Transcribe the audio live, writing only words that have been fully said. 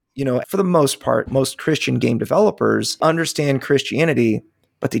For the most part, most Christian game developers understand Christianity,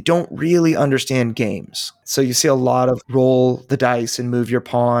 but they don't really understand games. So you see a lot of roll the dice and move your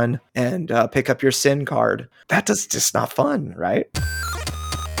pawn and pick up your sin card. Just not fun, right?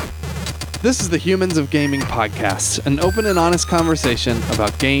 This is the Humans of Gaming podcast, an open and honest conversation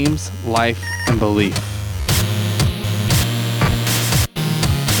about games, life, and belief.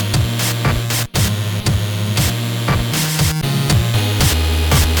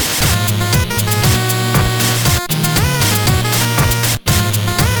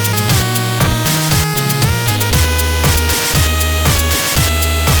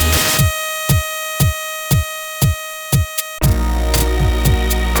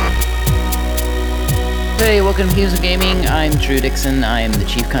 Hey, welcome to Humans of Gaming. I'm Drew Dixon. I am the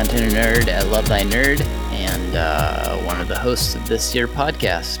Chief Content Nerd at Love Thy Nerd, and one of the hosts of this year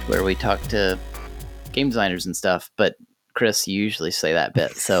podcast, where we talk to game designers and stuff. But Chris, you usually say that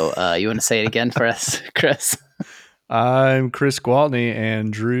bit, so you want to say it again for us, Chris? I'm Chris Gwaltney,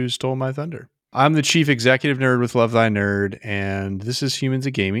 and Drew stole my thunder. I'm the Chief Executive Nerd with Love Thy Nerd, and this is Humans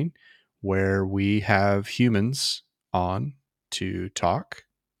of Gaming, where we have humans on to talk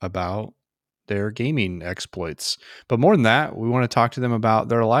about their gaming exploits. But more than that, we want to talk to them about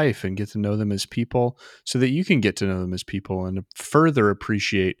their life and get to know them as people so that you can get to know them as people and further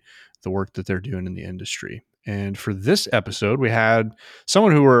appreciate the work that they're doing in the industry. And for this episode, we had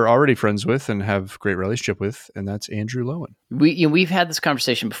someone who we're already friends with and have a great relationship with, and that's Andrew Lowen. We've had this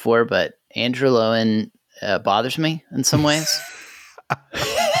conversation before, but Andrew Lowen bothers me in some ways.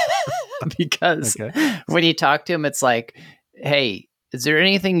 Because when you talk to him, it's like, hey, is there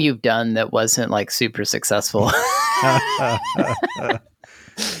anything you've done that wasn't like super successful?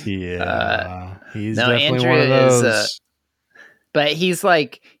 Yeah, he's no, definitely Andrew one of those. But he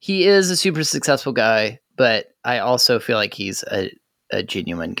is a super successful guy, but I also feel like he's a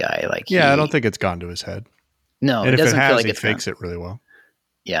genuine guy. I don't think it's gone to his head. No, and it doesn't feel like he it's fakes it really well.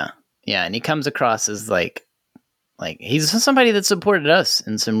 Yeah, and he comes across as like he's somebody that supported us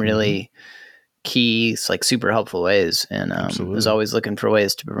in some really key, like super helpful ways, and is always looking for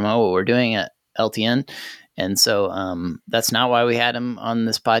ways to promote what we're doing at LTN. And so that's not why we had him on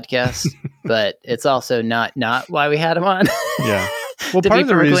this podcast, but it's also not why we had him on. Yeah. Well, part of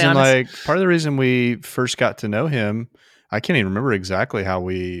the reason we first got to know him, I can't even remember exactly how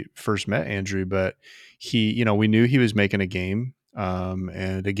we first met Andrew, but we knew he was making a game,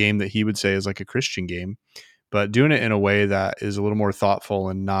 and a game that he would say is like a Christian game, but doing it in a way that is a little more thoughtful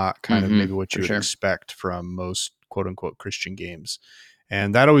and not kind of maybe what you would expect from most quote unquote Christian games.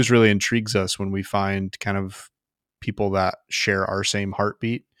 And that always really intrigues us when we find kind of people that share our same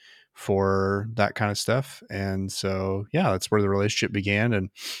heartbeat for that kind of stuff. And so, that's where the relationship began. And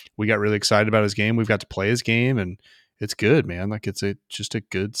we got really excited about his game. We've got to play his game, and it's good, man. Like it's just a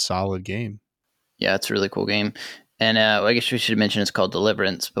good, solid game. Yeah, it's a really cool game. And I guess we should mention it's called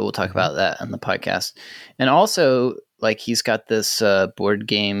Deliverance, but we'll talk about that on the podcast. And also, like, he's got this board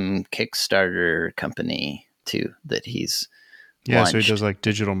game Kickstarter company too that he's launched. So he does like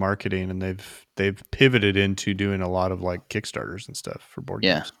digital marketing, and they've pivoted into doing a lot of like Kickstarters and stuff for board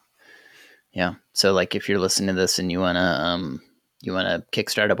games. Yeah. So like, if you're listening to this and you wanna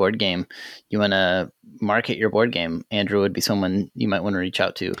kickstart a board game, you wanna market your board game, Andrew would be someone you might want to reach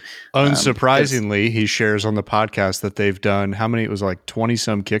out to. Unsurprisingly, he shares on the podcast that they've done it was like 20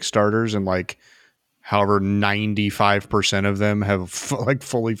 some Kickstarters, and like however 95% of them have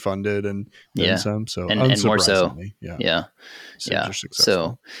fully funded and then some. So and more so. Yeah.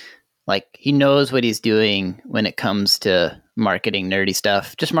 So like, he knows what he's doing when it comes to marketing nerdy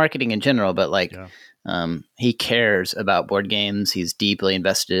stuff, just marketing in general, but he cares about board games. He's deeply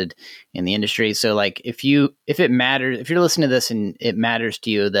invested in the industry. So like, if you're listening to this and it matters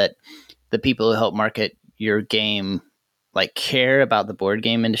to you that the people who help market your game like care about the board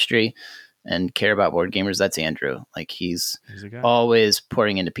game industry and care about board gamers, that's Andrew. Like, he's always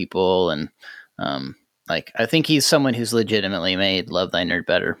pouring into people, and I think he's someone who's legitimately made Love Thy Nerd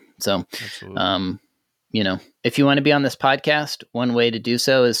better. So, if you want to be on this podcast, one way to do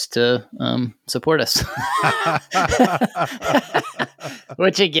so is to support us.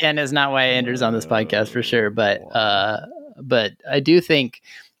 Which again is not why Andrew's on this podcast for sure, but I do think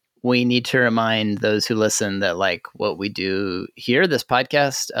we need to remind those who listen that like what we do here, this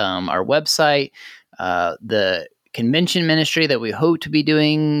podcast, our website, the convention ministry that we hope to be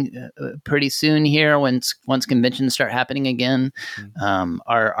doing pretty soon here once conventions start happening again,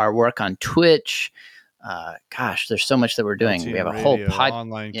 our work on Twitch. There's so much that we're doing. We have a whole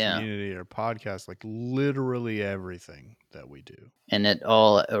online community or podcast, like literally everything that we do. And it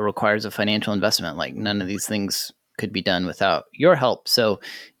all requires a financial investment. Like, none of these things could be done without your help. So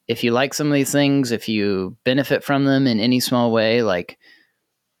if you like some of these things, if you benefit from them in any small way, like,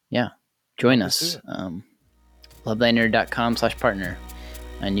 yeah, join us. LoveThyNerd.com/partner.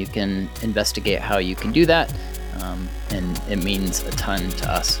 And you can investigate how you can do that. And it means a ton to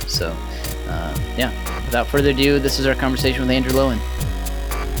us. So, yeah, without further ado, this is our conversation with Andrew Loewen.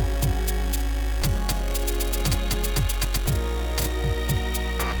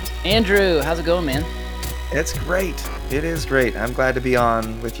 Andrew, how's it going, man? It's great. It is great. I'm glad to be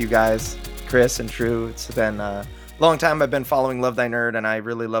on with you guys, Chris and True. It's been a long time I've been following Love Thy Nerd, and I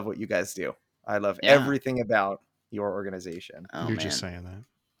really love what you guys do. I love everything about your organization. You're just saying that.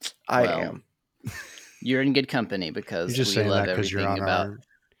 I am. You're in good company because we love everything about.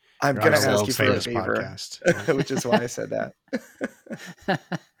 I'm going to ask you for a favor, which is why I said that.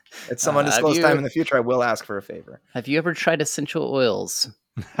 At some undisclosed time in the future, I will ask for a favor. Have you ever tried essential oils?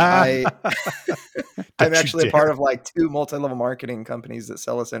 I'm actually a part of like 2 multi-level marketing companies that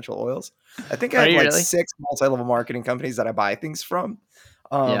sell essential oils. I think I have like 6 multi-level marketing companies that I buy things from.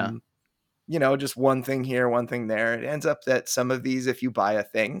 You know, just one thing here, one thing there. It ends up that some of these, if you buy a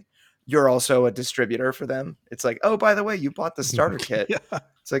thing, you're also a distributor for them. It's like, oh, by the way, you bought the starter kit.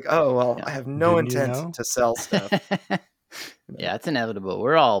 It's like, oh, well, I have no intent to sell stuff. Yeah, it's inevitable.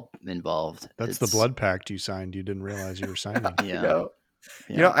 We're all involved. That's the blood pact you signed. You didn't realize you were signing. You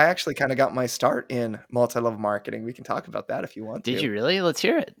know, I actually kind of got my start in multi-level marketing. We can talk about that if you want to. Did you really? Let's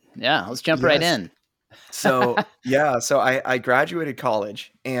hear it. Yeah, let's jump right in. So I graduated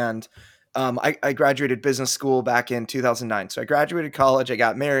college, and I graduated business school back in 2009. So I graduated college, I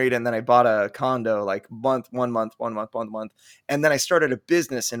got married, and then I bought a condo like one month. And then I started a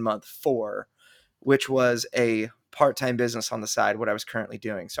business in month 4, which was a part-time business on the side, what I was currently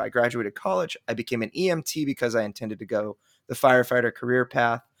doing. So I graduated college. I became an EMT because I intended to go the firefighter career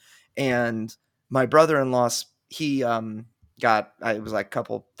path. And my brother-in-law, he it was like a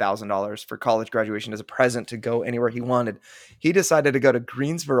couple $1,000s for college graduation as a present to go anywhere he wanted. He decided to go to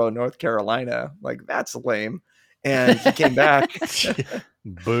Greensboro, North Carolina. Like, that's lame. And he came back.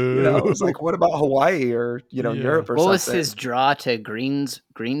 Boo. You know, it was like, what about Hawaii or, Europe or something? What was his draw to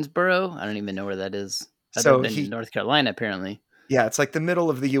Greensboro? I don't even know where that is. Other than North Carolina, apparently. Yeah, it's like the middle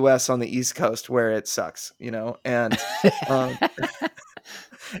of the U.S. on the East Coast where it sucks, and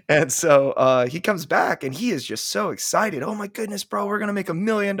and so he comes back and he is just so excited. Oh my goodness, bro, we're going to make $1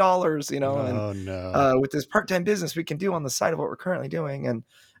 million, with this part-time business we can do on the side of what we're currently doing. And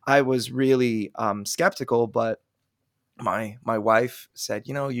I was really skeptical, but my wife said,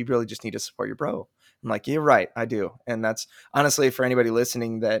 you really just need to support your bro. I'm like, you're right, I do. And that's honestly, for anybody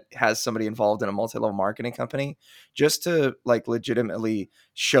listening that has somebody involved in a multi-level marketing company, just to like legitimately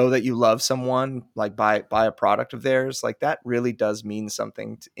show that you love someone, like buy a product of theirs, like that really does mean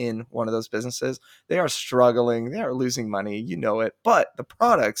something in one of those businesses. They are struggling, they are losing money, it, but the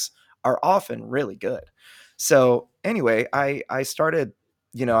products are often really good. So anyway, I started,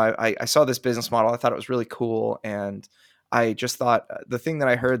 I saw this business model. I thought it was really cool. And I just thought the thing that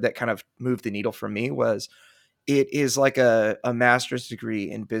I heard that kind of moved the needle for me was it is like a master's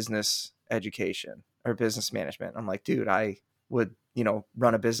degree in business education or business management. I'm like, dude, I would,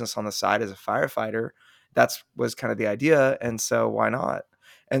 run a business on the side as a firefighter. Was kind of the idea. And so why not?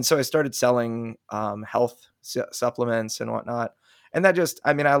 And so I started selling health supplements and whatnot. And that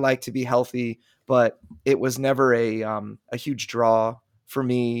I like to be healthy, but it was never a huge draw for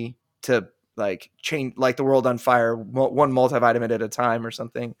me to like change, like the world on fire, one multivitamin at a time or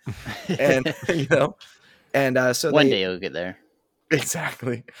something. And, and so one day you'll get there.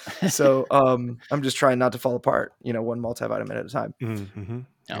 Exactly. So I'm just trying not to fall apart, one multivitamin at a time.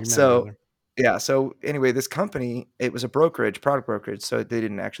 Mm-hmm. So anyway, this company, it was a product brokerage. So they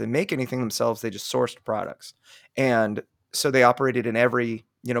didn't actually make anything themselves. They just sourced products. And so they operated in every,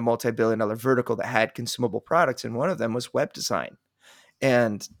 multi-billion-dollar vertical that had consumable products. And one of them was web design.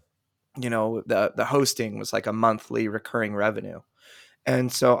 And the hosting was like a monthly recurring revenue. And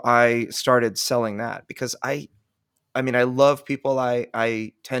so I started selling that because I love people.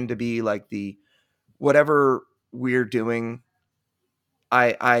 I tend to be like whatever we're doing,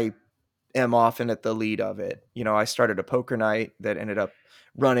 I am often at the lead of it. I started a poker night that ended up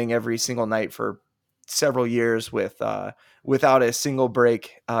running every single night for several years without a single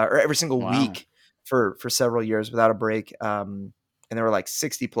break, or every single week for several years without a break. And there were like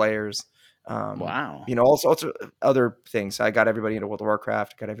 60 players. All sorts of other things. I got everybody into World of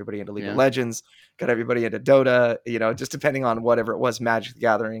Warcraft, got everybody into League of Legends, got everybody into Dota, just depending on whatever it was, Magic the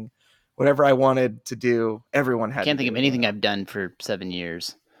Gathering, whatever I wanted to do, everyone had. I can't think of anything I've done for 7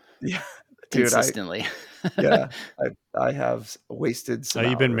 years. Yeah. Consistently. I have wasted some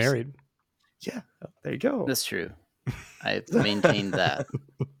hours. You've been married. Yeah. There you go. That's true. I've maintained that.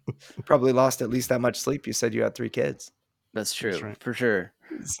 Probably lost at least that much sleep. You said you had 3 kids. That's true. That's right. For sure.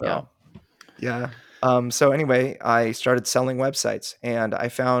 So, yeah. So anyway, I started selling websites, and I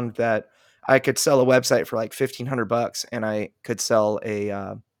found that I could sell a website for like $1,500, and I could sell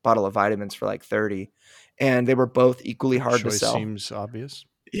a bottle of vitamins for like 30, and they were both equally hard to sell. Seems obvious.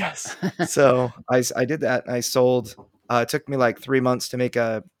 Yes. So I did that. I sold. It took me like 3 months to make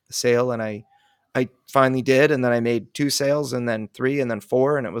a sale, and I finally did, and then I made 2 sales, and then 3, and then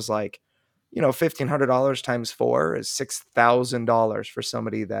 4, and it was like, $1,500 times 4 is $6,000 for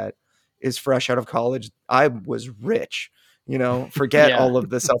somebody that is fresh out of college. I was rich. Forget all of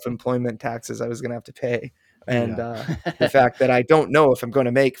the self-employment taxes I was going to have to pay, and the fact that I don't know if I'm going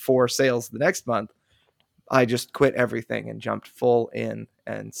to make 4 sales the next month. I just quit everything and jumped full in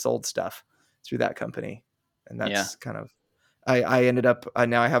and sold stuff through that company. And that's kind of, I ended up,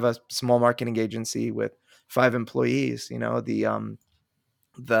 now I have a small marketing agency with 5 employees.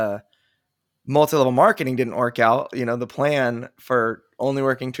 The multi-level marketing didn't work out. The plan for only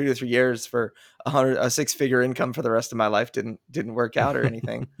working 2 to 3 years for a 6-figure income for the rest of my life didn't work out or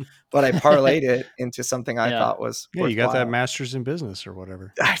anything, but I parlayed it into something I thought was worthwhile. You got that master's in business or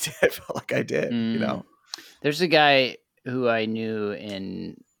whatever. I did. I felt like I did, There's a guy who I knew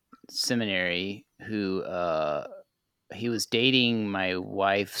in seminary who he was dating my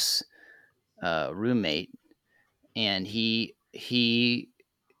wife's roommate, and he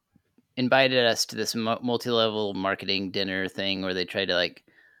invited us to this multi-level marketing dinner thing where they tried to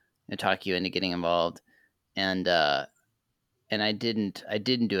talk you into getting involved, and I didn't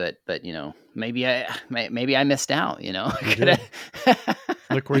do it, but maybe I missed out.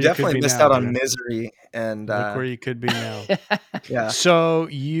 Look where you definitely missed out on misery, and look where you could be now. Yeah. So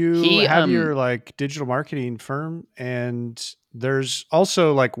you have your digital marketing firm, and there's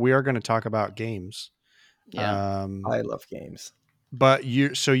also we are going to talk about games. Yeah. I love games. But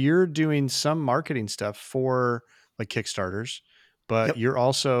you're doing some marketing stuff for Kickstarters, but you're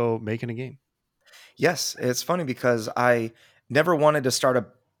also making a game. Yes, it's funny because I never wanted to start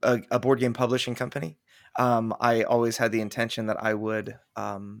a board game publishing company. I always had the intention that I would,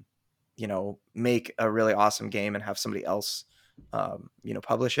 make a really awesome game and have somebody else,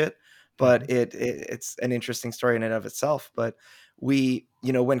 publish it. But it's an interesting story in and of itself. But we,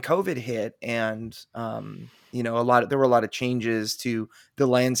 when COVID hit, and there were a lot of changes to the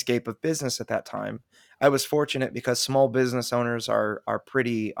landscape of business at that time. I was fortunate because small business owners are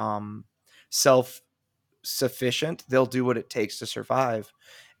pretty self-sufficient. They'll do what it takes to survive.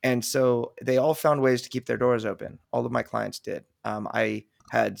 And so they all found ways to keep their doors open. All of my clients did. I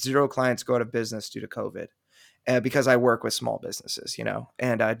had 0 clients go out of business due to COVID because I work with small businesses,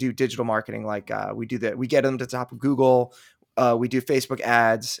 and I do digital marketing. We do that. We get them to the top of Google. We do Facebook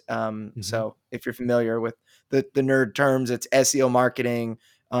ads. So if you're familiar with the nerd terms, it's SEO marketing,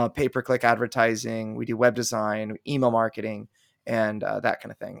 pay-per-click advertising. We do web design, email marketing, and that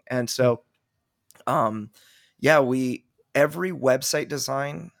kind of thing. And so, every website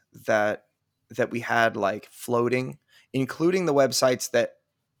design that we had floating, including the websites that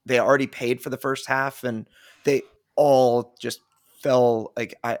they already paid for the first half, and they all just fell. I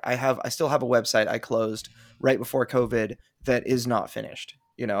still have a website I closed right before COVID that is not finished.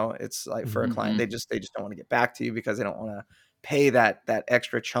 It's for a client, they just don't want to get back to you because they don't want to pay that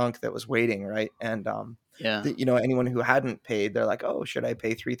extra chunk that was waiting. Right. And, anyone who hadn't paid, they're like, oh, should I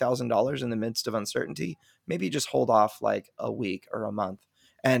pay $3,000 in the midst of uncertainty? Maybe just hold off a week or a month,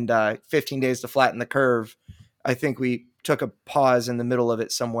 and 15 days to flatten the curve. I think we took a pause in the middle of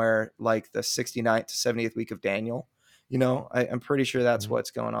it somewhere like the 69th to 70th week of Daniel. I'm pretty sure that's what's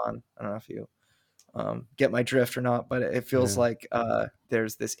going on. I don't know if you get my drift or not, but it feels like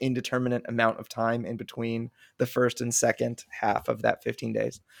there's this indeterminate amount of time in between the first and second half of that 15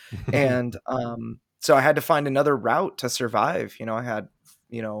 days. And so I had to find another route to survive. I had,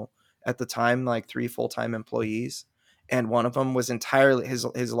 at the time, 3 full-time employees, and one of them was entirely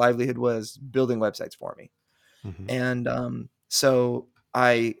his livelihood was building websites for me. And so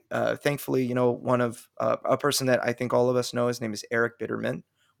I thankfully, one of a person that I think all of us know, his name is Eric Bitterman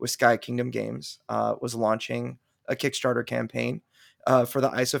with Sky Kingdom Games, was launching a Kickstarter campaign for the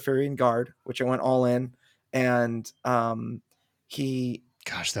Isofarian Guard, which I went all in. And he...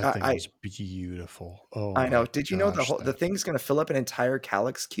 Gosh, that thing was beautiful. Oh, I know. Did you know the thing's going to fill up an entire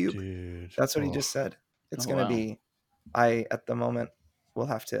Calyx cube? Dude, that's what he just said. It's going to be... at the moment, will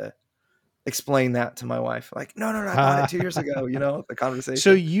have to explain that to my wife. No, I bought it 2 years ago, the conversation.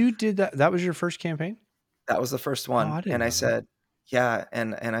 So you did that. That was your first campaign? That was the first one. And I said, yeah.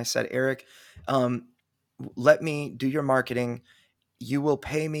 And I said, Eric, let me do your marketing. you will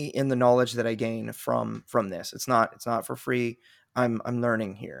pay me in the knowledge that I gain from this. It's not for free. I'm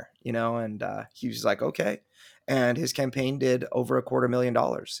learning here, you know. And he was like, okay. And his campaign did over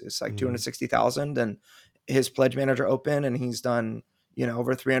 $250,000. It's like 260,000, and his pledge manager open, and he's done, you know,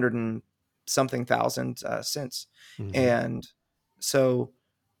 over 300 and something thousand since. And so,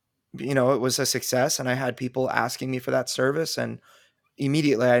 you know, it was a success, and I had people asking me for that service, and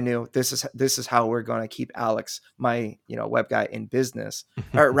immediately I knew this is how we're going to keep Alex, my, you know, web guy, in business,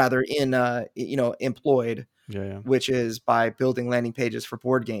 or rather in, you know, employed, which is by building landing pages for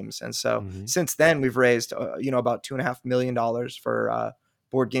board games. And so since then we've raised, you know, about $2.5 million for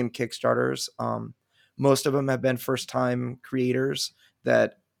board game Kickstarters. Most of them have been first time creators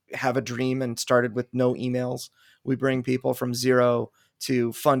that have a dream and started with no emails. We bring people from zero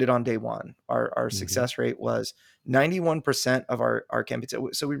to fund it on day one. Our success rate was 91% of our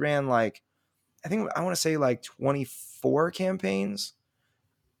campaigns. So we ran like, I want to say like 24 campaigns.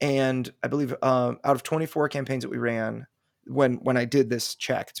 And I believe out of 24 campaigns that we ran, when I did this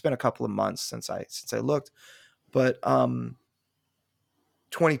check, it's been a couple of months since I looked, but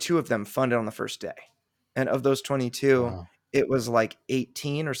 22 of them funded on the first day. And of those 22, it was like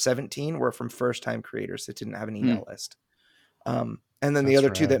 18 or 17 were from first time creators that didn't have an email list. And then the other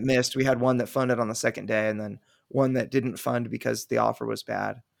two that missed, we had one that funded on the second day, and then one that didn't fund because the offer was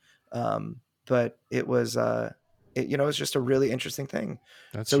bad. But it was, you know, it was just a really interesting thing.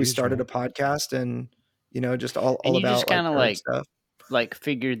 So we started a podcast, and, you know, just all and you about just kind of like stuff. Like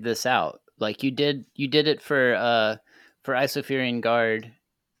figured this out. Like you did it for Isofirian Guard,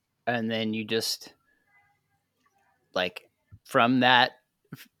 and then you just like from that,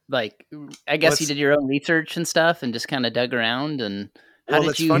 like I guess you did your own research and stuff, and just kind of dug around. And how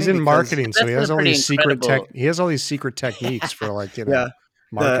did you? He's in marketing, so he has all these secret he has all these secret techniques for, like, you know,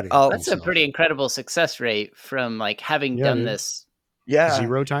 marketing. That's a pretty incredible success rate from like having done this. Yeah,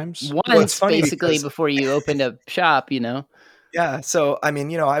 0 times once, basically, before you opened a shop, you know. Yeah. So, I mean,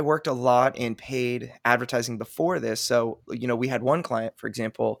 you know, I worked a lot in paid advertising before this. So, you know, we had one client, for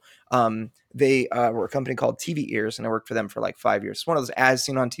example, they were a company called TV Ears, and I worked for them for like 5 years. It's one of those as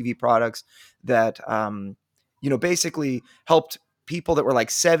seen on TV products that, you know, basically helped people that were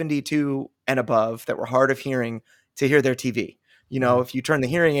like 72 and above that were hard of hearing to hear their TV. You know, if you turn the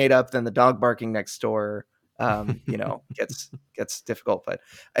hearing aid up, then the dog barking next door, you know, gets difficult. But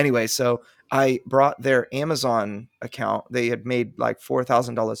anyway, so I brought their Amazon account. They had made like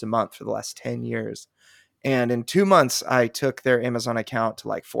 $4,000 a month for the last 10 years. And in 2 months, I took their Amazon account to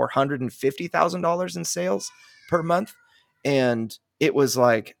like $450,000 in sales per month. And it was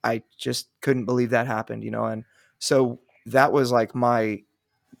like, I just couldn't believe that happened, you know? And so that was like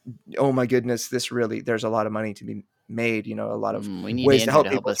oh my goodness, there's a lot of money to be made, you know, a lot of ways to help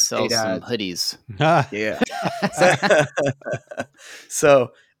people us sell some hoodies. Yeah.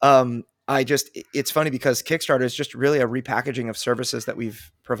 So, it's funny because Kickstarter is just really a repackaging of services that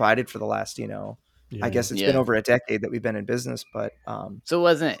we've provided for the last, you know, I guess it's been over a decade that we've been in business, but so it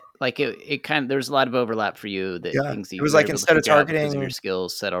wasn't like it kind of, there's a lot of overlap for you that things that it was like instead of targeting your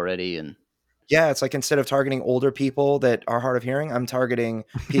skills set already. And it's like instead of targeting older people that are hard of hearing, I'm targeting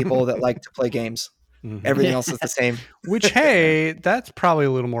people that like to play games. Everything else is the same. Which, hey, that's probably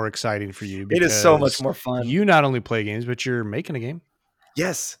a little more exciting for you. It is so much more fun. You not only play games, but you're making a game.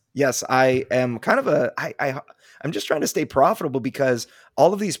 Yes. I am kind of I'm just trying to stay profitable because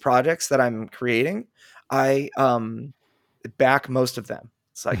all of these projects that I'm creating, I back most of them.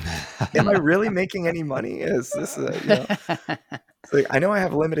 It's like, am I really making any money? Is this you know? It's like, I know I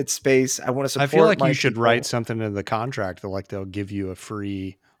have limited space. I want to support. I feel like you should write something in the contract that like they'll give you a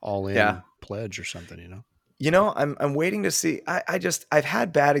free all-in pledge or something, you know? You know, I'm waiting to see. I've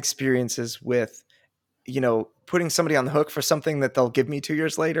had bad experiences with, you know, putting somebody on the hook for something that they'll give me 2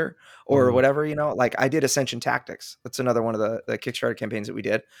 years later or whatever, you know, like I did Ascension Tactics. That's another one of the Kickstarter campaigns that we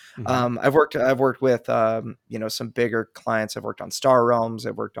did. I've worked with, you know, some bigger clients. I've worked on Star Realms.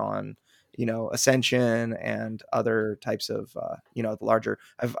 I've worked on, you know, Ascension and other types of, you know, the larger,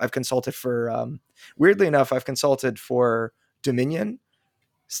 I've consulted for, weirdly enough, I've consulted for Dominion,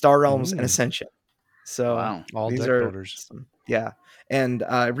 Star Realms, and Ascension. So all these deck are builders. And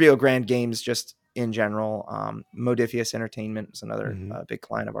Rio Grande Games just in general. Modifius Entertainment is another big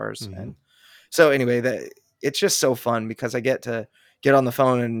client of ours. And so anyway, it's just so fun because I get to get on the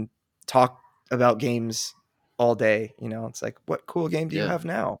phone and talk about games all day. You know, it's like, what cool game do you have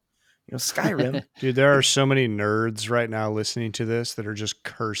now? You know, Skyrim. Dude, there are so many nerds right now listening to this that are just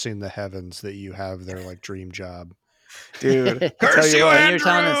cursing the heavens that you have their like dream job. Dude, curse you, you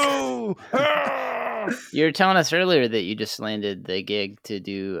were telling us earlier that you just landed the gig to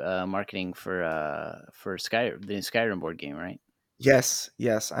do marketing for the new Skyrim board game, right?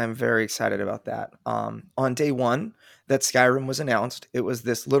 Yes, I'm very excited about that. On day one that Skyrim was announced, it was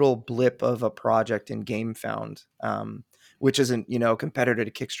this little blip of a project in GameFound, which isn't, competitor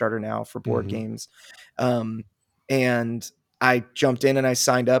to Kickstarter now for board games. And I jumped in and I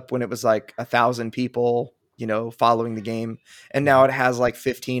signed up when it was like 1,000 people, following the game. And now it has like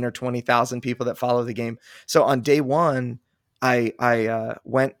 15 or 20,000 people that follow the game. So on day one, I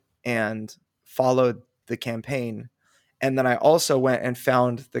went and followed the campaign. And then I also went and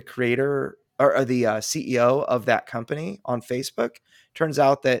found the creator or the CEO of that company on Facebook. Turns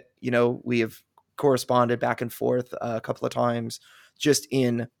out that, we have corresponded back and forth a couple of times just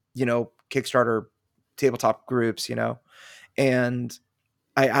in, Kickstarter tabletop groups, and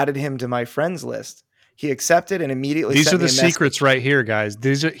I added him to my friends list. He accepted and immediately. These are the secrets right here, guys.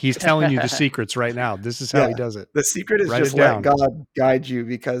 He's telling you the secrets right now. This is how he does it. The secret is just let God guide you,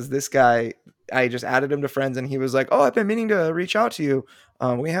 because this guy, I just added him to friends and he was like, "Oh, I've been meaning to reach out to you.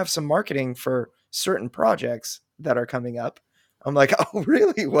 We have some marketing for certain projects that are coming up." I'm like, "Oh,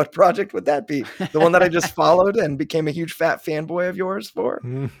 really? What project would that be? The one that I just followed and became a huge fat fanboy of yours for,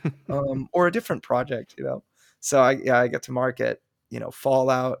 or a different project?" So I get to market,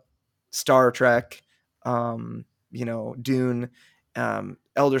 Fallout, Star Trek, Dune,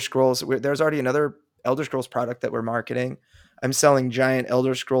 Elder Scrolls. There's already another Elder Scrolls product that we're marketing. I'm selling giant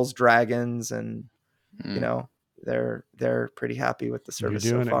Elder Scrolls dragons, and they're pretty happy with the service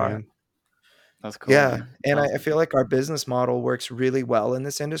so far. That's cool. Yeah, man. And I feel like our business model works really well in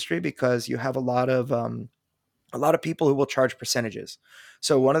this industry because you have a lot of people who will charge percentages.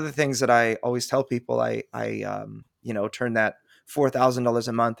 So one of the things that I always tell people, I turn that $4,000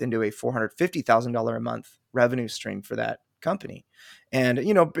 a month into a $450,000 a month revenue stream for that company. And,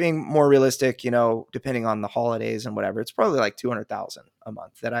 being more realistic, depending on the holidays and whatever, it's probably like 200,000 a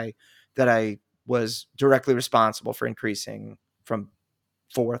month that I was directly responsible for increasing from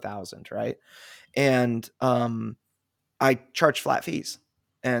 4,000. Right. And, I charge flat fees.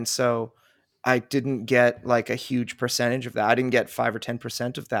 And so I didn't get like a huge percentage of that. I didn't get 5 or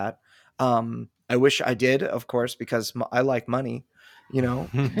 10% of that. I wish I did, of course, because I like money, but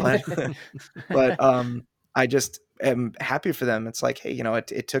I just am happy for them. It's like, hey,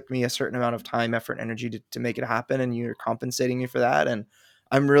 it took me a certain amount of time, effort, and energy to make it happen, and you're compensating me for that. And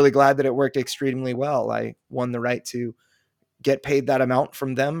I'm really glad that it worked extremely well. I won the right to get paid that amount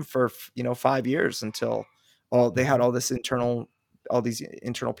from them for 5 years until they had all these internal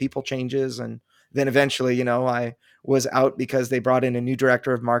people changes, and then eventually I was out because they brought in a new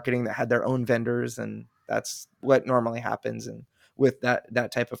director of marketing that had their own vendors, and that's what normally happens and with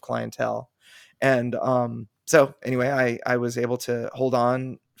that type of clientele. And so anyway, I was able to hold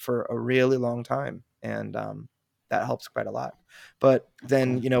on for a really long time, and that helps quite a lot. But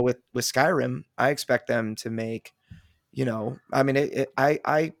then with Skyrim, I expect them to make, I mean,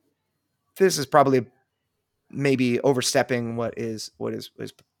 this is probably maybe overstepping what is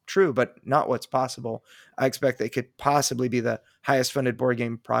true, but not what's possible. I expect they could possibly be the highest funded board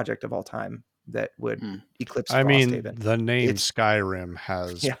game project of all time that would eclipse Frosthaven. The name Skyrim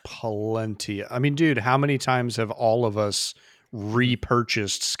has plenty. I mean, dude, how many times have all of us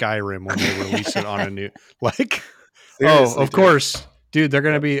repurchased Skyrim when they release it on a new, like, seriously, of course, dude, they're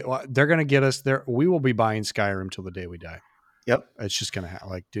going to get us there. We will be buying Skyrim till the day we die. Yep. It's just going to happen.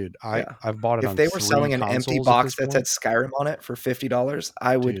 Like, dude, I've bought it. If they were selling an empty box that said Skyrim on it for $50,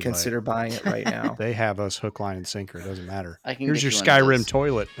 I would consider buying it right now. They have us hook, line, and sinker. It doesn't matter. Here's your Skyrim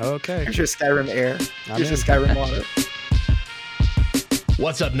toilet. Okay. Here's your Skyrim air. Here's your Skyrim water.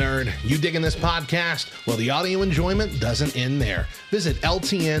 What's up, nerd? You digging this podcast? Well, the audio enjoyment doesn't end there. Visit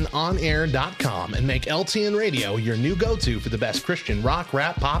LTNOnAir.com and make LTN Radio your new go-to for the best Christian rock,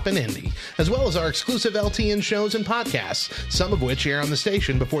 rap, pop, and indie, as well as our exclusive LTN shows and podcasts, some of which air on the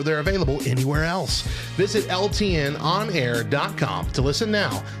station before they're available anywhere else. Visit LTNOnAir.com to listen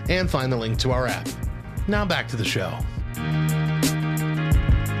now and find the link to our app. Now back to the show.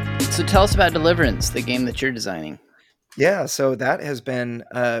 So tell us about Deliverance, the game that you're designing. Yeah, so that has been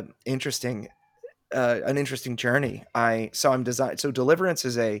an interesting journey. So Deliverance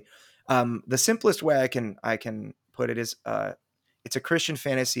is the simplest way I can put it is it's a Christian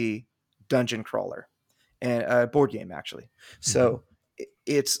fantasy dungeon crawler and a board game actually. So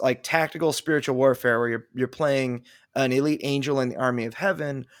it's like tactical spiritual warfare where you're playing an elite angel in the army of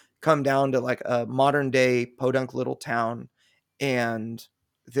heaven, come down to like a modern day podunk little town, and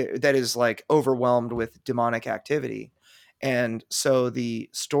that is like overwhelmed with demonic activity. And so the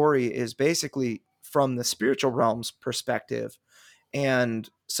story is basically from the spiritual realm's perspective. And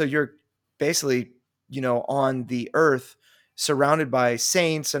so you're basically, on the earth surrounded by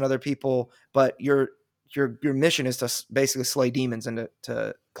saints and other people, but you're your mission is to basically slay demons and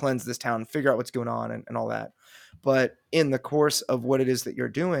to cleanse this town, figure out what's going on and all that. But in the course of what it is that you're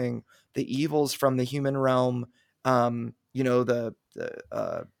doing, the evils from the human realm, I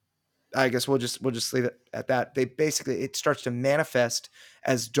guess we'll just leave it at that. It starts to manifest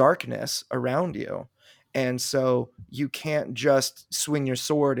as darkness around you. And so you can't just swing your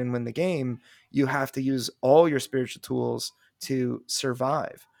sword and win the game. You have to use all your spiritual tools to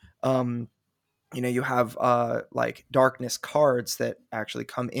survive. You have like darkness cards that actually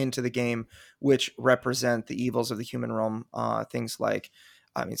come into the game, which represent the evils of the human realm. Things like,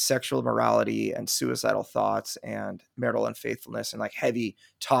 sexual immorality and suicidal thoughts and marital unfaithfulness and like heavy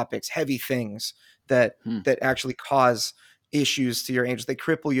topics, heavy things that actually cause issues to your angels. They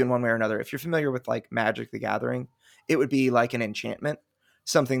cripple you in one way or another. If you're familiar with like Magic the Gathering, it would be like an enchantment,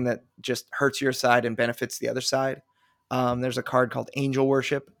 something that just hurts your side and benefits the other side. There's a card called Angel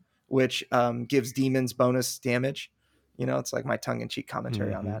Worship, which gives demons bonus damage. It's like my tongue-in-cheek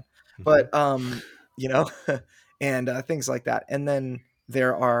commentary on that. But, and things like that. And then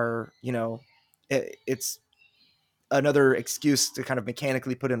there are, it's another excuse to kind of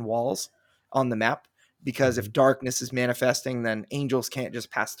mechanically put in walls on the map, because if darkness is manifesting, then angels can't just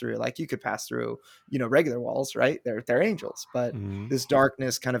pass through. Like you could pass through, regular walls, right? They're angels, but this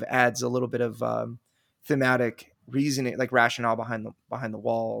darkness kind of adds a little bit of thematic reasoning, like rationale behind the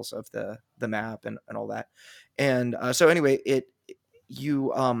walls of the map and all that. And so anyway,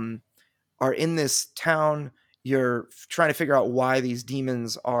 you are in this town. You're trying to figure out why these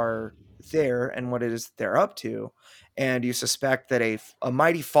demons are there and what it is they're up to. And you suspect that a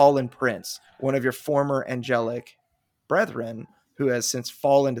mighty fallen prince, one of your former angelic brethren, who has since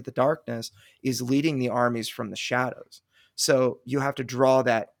fallen to the darkness, is leading the armies from the shadows. So you have to draw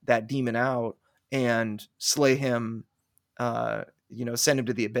that demon out and slay him, send him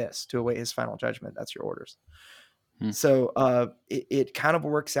to the abyss to await his final judgment. That's your orders. So it kind of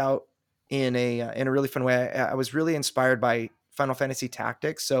works out in a really fun way. I was really inspired by Final Fantasy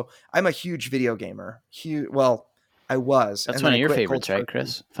Tactics. So I'm a huge video gamer. I was. That's one of your favorites, right,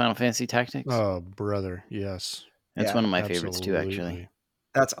 Chris? Final Fantasy Tactics? Oh, brother. Yes. That's one of my favorites too, actually.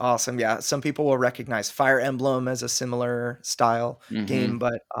 That's awesome. Yeah. Some people will recognize Fire Emblem as a similar style game,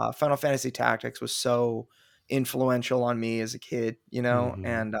 but Final Fantasy Tactics was so influential on me as a kid,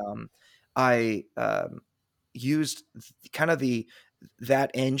 and I used kind of that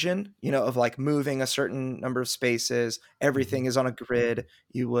engine, of like moving a certain number of spaces. Everything is on a grid.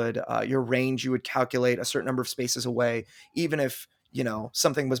 You would, your range, you would calculate a certain number of spaces away. Even if,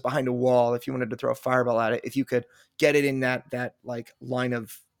 something was behind a wall, if you wanted to throw a fireball at it, if you could get it in that like line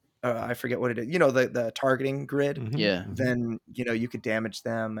of, I forget what it is, the targeting grid, then, you could damage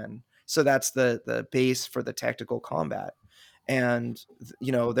them. And so that's the base for the tactical combat. And,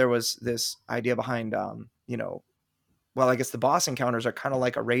 there was this idea behind, I guess the boss encounters are kind of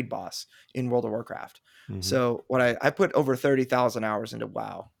like a raid boss in World of Warcraft. So what I put over 30,000 hours into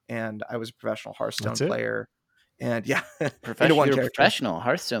WoW, and I was a professional Hearthstone player. And professional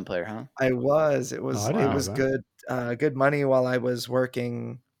Hearthstone player, huh? I was. It was good, good money while I was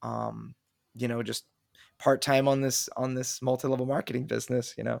working, just part-time on this multi-level marketing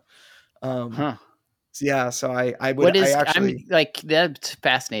business, So yeah, so I'm like, that's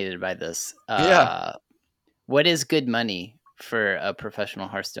fascinated by this. What is good money for a professional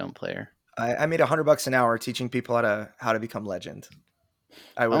Hearthstone player? I made $100 an hour teaching people how to become legend.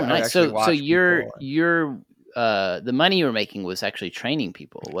 Nice. So your the money you were making was actually training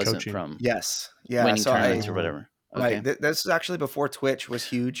people. It wasn't coaching. From winning tournaments or whatever. Okay. Right. This was actually before Twitch was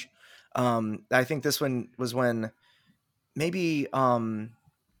huge. I think this one was when maybe and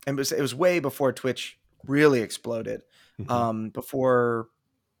it was way before Twitch really exploded. Before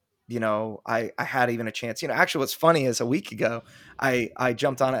I had even a chance. Actually, what's funny is a week ago, I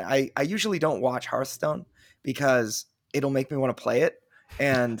jumped on it. I usually don't watch Hearthstone because it'll make me want to play it.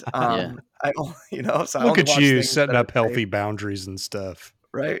 And I look at you setting up healthy boundaries and stuff.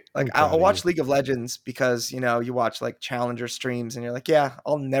 Right. Like I'll watch League of Legends because, you watch like Challenger streams and you're like, yeah,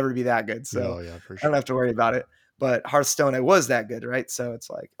 I'll never be that good. So for sure. I don't have to worry about it. But Hearthstone, I was that good. Right. So it's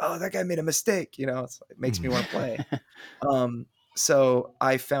like, oh, that guy made a mistake. It makes me want to play. So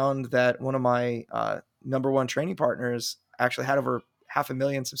I found that one of my number one training partners actually had over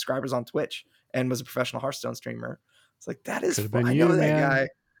 500,000 subscribers on Twitch and was a professional Hearthstone streamer. It's like, that is fun. I know that guy.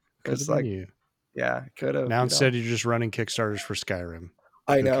 It's like, yeah, could have. Now instead you're just running Kickstarters for Skyrim.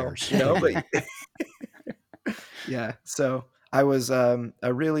 I know, but yeah. So I was a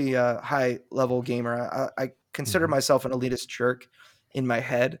really high level gamer. I consider myself an elitist jerk in my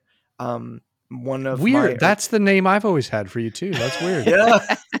head. One of weird. That's the name I've always had for you too. That's weird. Yeah.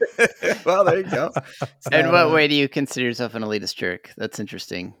 Well, there you go. In what way do you consider yourself an elitist jerk? That's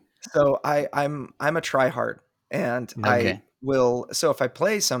interesting. So I'm a tryhard, and I will. So if I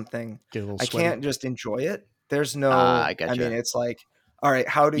play something, I can't just enjoy it. There's no. I gotcha. I mean, it's like, all right,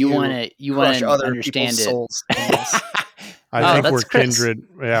 how do you want to other understand people's souls? I think we're kindred.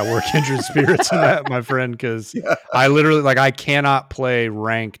 Yeah, we're kindred spirits in that, my friend. Because I literally I cannot play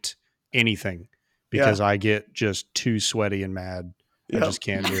ranked anything because I get just too sweaty and mad. Yep. I just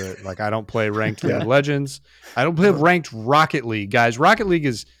can't do it. Like I don't play ranked League of Legends. I don't play ranked Rocket League, guys. Rocket League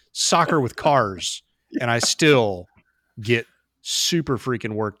is soccer with cars, and I still get super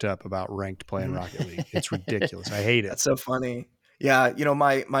freaking worked up about ranked playing Rocket League. It's ridiculous. I hate it. That's so funny. Yeah,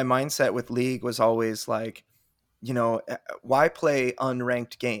 my mindset with League was always like, why play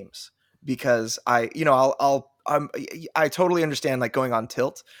unranked games? Because I totally understand like going on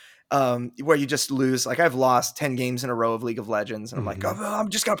tilt, where you just lose. Like I've lost 10 games in a row of League of Legends, and I'm like, oh, I'm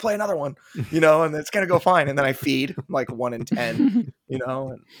just gonna play another one, and it's gonna go fine. And then I feed like 1 in 10, and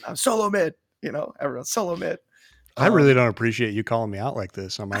I'm solo mid. Everyone's solo mid. I really don't appreciate you calling me out like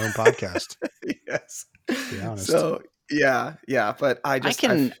this on my own podcast. Yes. To be honest. So yeah, but I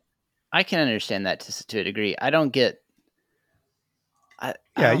can understand that to a degree. I don't get.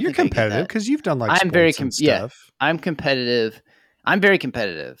 You're competitive because you've done like. I'm very stuff. Yeah, I'm competitive. I'm very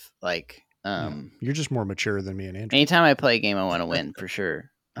competitive. Like, you're just more mature than me and Andrew. Anytime I play a game, I want to win for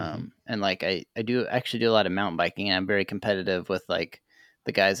sure. And like I do actually do a lot of mountain biking, and I'm very competitive with like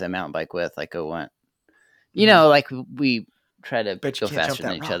the guys I mountain bike with. Like like we try to go faster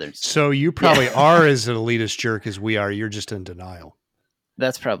than each other. So you probably are as an elitist jerk as we are. You're just in denial.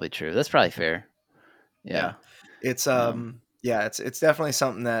 That's probably true. That's probably fair. Yeah. It's it's definitely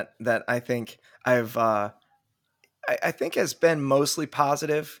something that I think I've I think has been mostly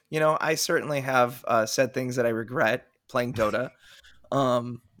positive. I certainly have said things that I regret playing Dota.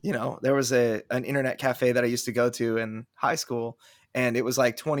 There was an internet cafe that I used to go to in high school, and it was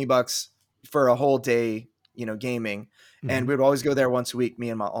like $20 for a whole day, gaming. And we would always go there once a week,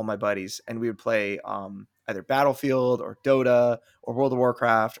 me and all my buddies, and we would play either Battlefield or Dota or World of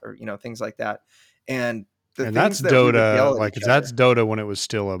Warcraft or, things like that. And that's Dota, that's Dota when it was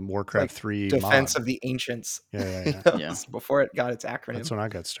still a Warcraft 3 Defense mod. of the Ancients. Yeah. Before it got its acronym. That's when I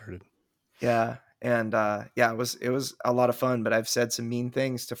got started. Yeah. And it was a lot of fun, but I've said some mean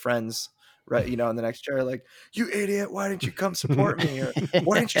things to friends, right? In the next chair, like, you idiot, why didn't you come support me? Or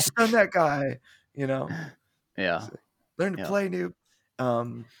why didn't you stun that guy? Yeah. So, learn to play, noob.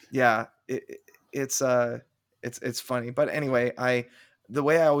 It's funny. But anyway, the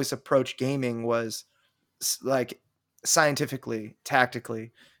way I always approached gaming was like scientifically,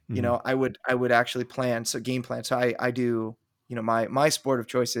 tactically. I would actually plan, game plan. So I do, my sport of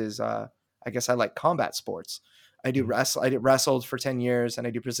choice is I guess I like combat sports. I do wrestle. I did wrestled for 10 years, and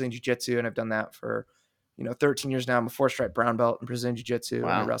I do Brazilian Jiu-Jitsu, and I've done that for 13 years now. I'm a 4-stripe brown belt in Brazilian Jiu-Jitsu. Wow.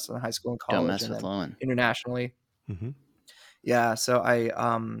 And I wrestled in high school and college. Don't mess with Lowen. Internationally. Yeah, so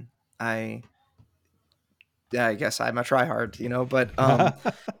I guess I'm a tryhard, but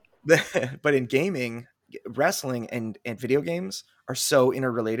but in gaming, wrestling and video games are so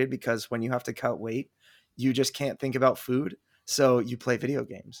interrelated because when you have to cut weight, you just can't think about food. So you play video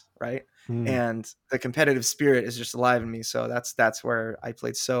games, right? And the competitive spirit is just alive in me. So that's where I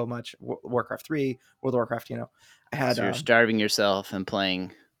played so much Warcraft 3, World of Warcraft. I had you're starving yourself and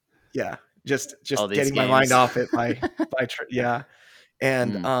playing. Yeah, just getting my mind off it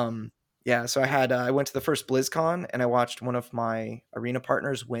And so I went to the first BlizzCon, and I watched one of my arena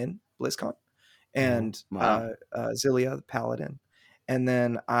partners win BlizzCon, and Zilia the Paladin. And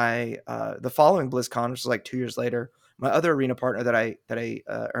then the following BlizzCon, which was like 2 years later, my other arena partner that I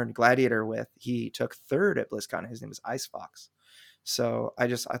earned Gladiator with, he took third at BlizzCon. His name is Ice Fox. So I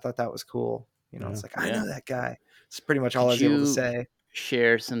thought that was cool. It's like, I know that guy. It's pretty much all I was able to say.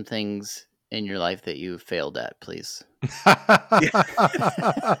 Share some things in your life that you failed at, please.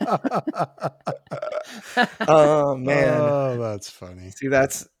 Oh man. Oh, that's funny. See,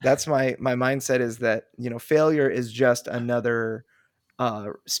 that's my mindset is that, failure is just another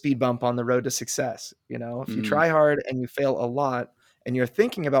speed bump on the road to success. If you try hard and you fail a lot and you're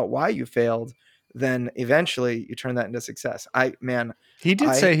thinking about why you failed, then eventually you turn that into success. He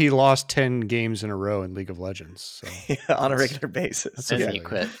did say he lost 10 games in a row in League of Legends. So on a regular basis. And he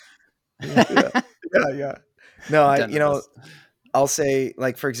quit. Yeah. No, I'll say,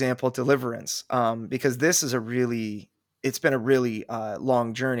 like, for example, Deliverance, because this is it's been a really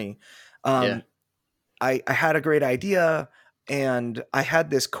long journey. I had a great idea, and I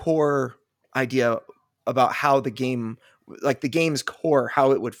had this core idea about how the game's core,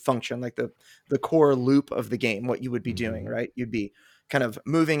 how it would function, like the core loop of the game, what you would be doing, right? You'd be kind of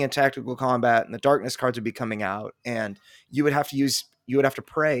moving in tactical combat, and the darkness cards would be coming out, and you would have to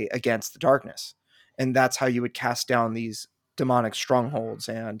pray against the darkness, and that's how you would cast down these demonic strongholds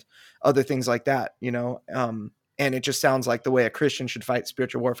and other things like that, and it just sounds like the way a Christian should fight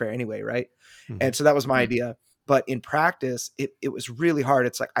spiritual warfare anyway, right? Mm-hmm. And so that was my idea. But in practice, it was really hard.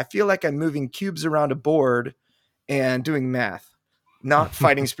 It's like, I feel like I'm moving cubes around a board and doing math, not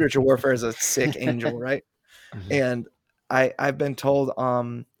fighting spiritual warfare as a sick angel, right? Mm-hmm. And I've been told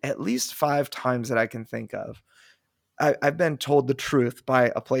at least 5 times that I can think of, I've been told the truth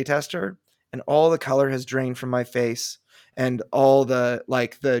by a playtester, and all the color has drained from my face, and all the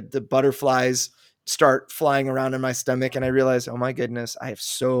butterflies start flying around in my stomach, and I realize, oh my goodness, I have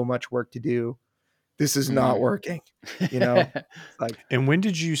so much work to do. This is not working, like. And when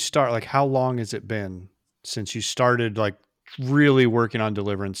did you start? Like, how long has it been since you started like really working on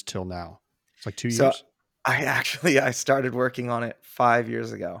Deliverance till now? It's like 2 years. I started working on it 5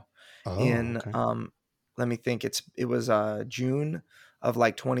 years ago. Let me think. It was June of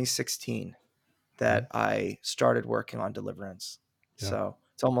like 2016 that I started working on Deliverance. Yeah. So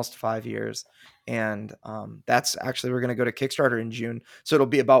it's almost 5 years. And that's actually, we're going to go to Kickstarter in June. So it'll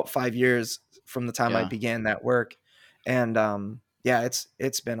be about 5 years from the time I began that work. And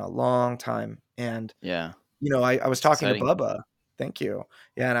it's been a long time. And, I was talking to Bubba. Thank you.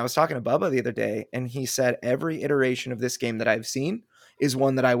 Yeah. And I was talking to Bubba the other day, and he said every iteration of this game that I've seen is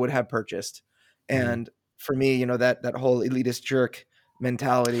one that I would have purchased. And for me, that whole elitist jerk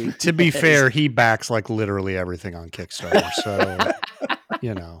mentality. To be fair, he backs like literally everything on Kickstarter. So,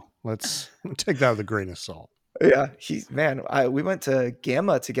 let's take that with a grain of salt. Yeah. We went to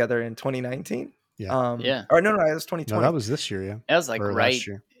Gamma together in 2019. Yeah. Or no, it was 2020. No, that was this year. Yeah. It was like right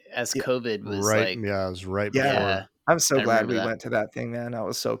as COVID was right. Yeah. It was right before. Yeah. I'm so glad we went to that thing, man. That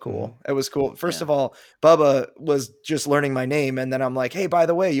was so cool. Mm-hmm. It was cool. First of all, Bubba was just learning my name. And then I'm like, hey, by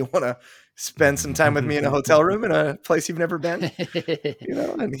the way, you want to spend some time with me in a hotel room in a place you've never been?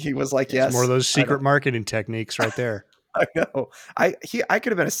 And he was like, yes. It's more of those secret marketing techniques right there. I know. I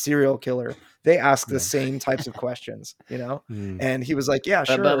could have been a serial killer. They ask the same types of questions, and he was like, yeah,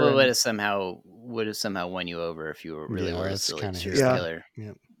 but sure. Bubba would have somehow won you over if you were really a serial killer.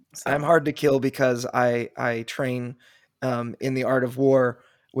 Yeah. So. I'm hard to kill because I train in the art of war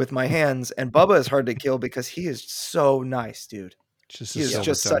with my hands, and Bubba is hard to kill because he is so nice, dude. He is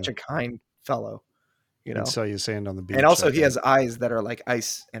just such a kind fellow, And sell you sand on the beach. And also he has eyes that are like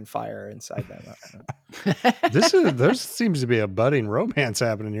ice and fire inside them. There seems to be a budding romance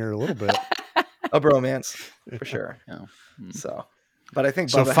happening here a little bit. A bromance for sure. Yeah. So, but I think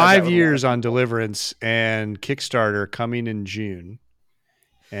Bubba 5 years on Deliverance and Kickstarter coming in June.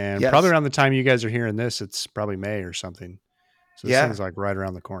 And probably around the time you guys are hearing this, it's probably May or something. So this thing's like right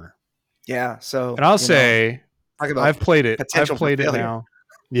around the corner. Yeah. So, and I'll say, I've played it. I've played it now.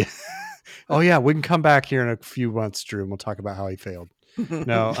 Yeah. Oh yeah. We can come back here in a few months, Drew, and we'll talk about how he failed.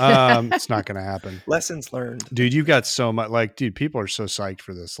 No, it's not going to happen. Lessons learned. Dude, you've got so much, people are so psyched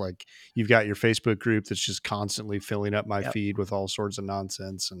for this. Like, you've got your Facebook group that's just constantly filling up my feed with all sorts of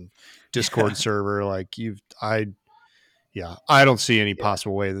nonsense, and Discord server. Like I don't see any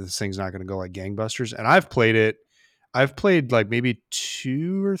possible way that this thing's not going to go like gangbusters. And I've played like maybe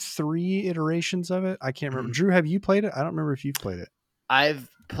 2 or 3 iterations of it. I can't remember. Drew, have you played it? I don't remember if you've played it. I've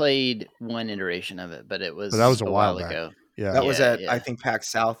played one iteration of it, but that was a while ago. Yeah. That was at, I think, PAX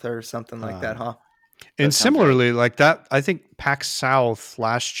South or something like that, huh? And similarly, like that, I think PAX South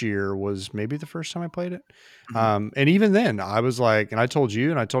last year was maybe the first time I played it. Mm-hmm. And even then I was like, and I told you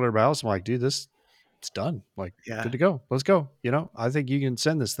and I told everybody else, I'm like, dude, it's done. Like, good to go. Let's go. I think you can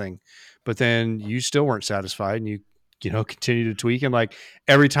send this thing. But then you still weren't satisfied, and you continue to tweak. And like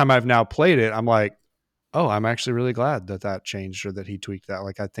every time I've now played it, I'm like, oh, I'm actually really glad that changed, or that he tweaked that.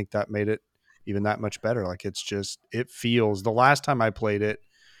 Like, I think that made it even that much better. Like, it feels, the last time I played it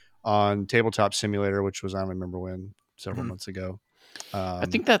on Tabletop Simulator, which was, I don't remember when, several months ago. I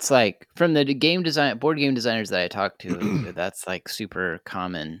think that's like from the board game designers that I talked to, that's like super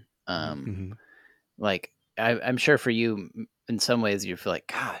common. Like I'm sure for you, in some ways, you feel like,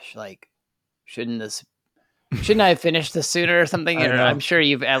 gosh, like shouldn't I have finished this sooner or something? I'm sure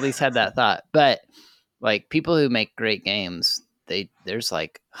you've at least had that thought. But like people who make great games, there's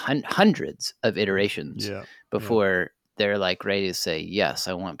like hundreds of iterations before they're like ready to say, yes,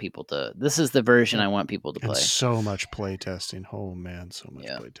 I want people to. This is the version I want people to play. And so much play testing. Oh man, so much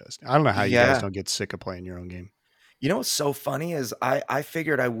play testing. I don't know how you guys don't get sick of playing your own game. What's so funny is I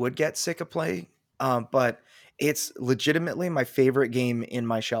figured I would get sick of playing. But it's legitimately my favorite game in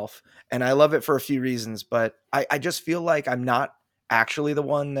my shelf, and I love it for a few reasons, but I just feel like I'm not actually the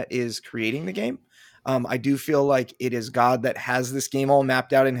one that is creating the game. I do feel like it is God that has this game all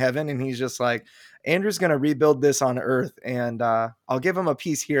mapped out in heaven, and he's just like, Andrew's going to rebuild this on earth, and I'll give him a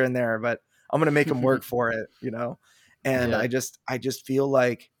piece here and there, but I'm going to make him work for it, And I just feel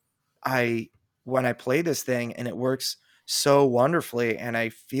like when I play this thing and it works so wonderfully, and I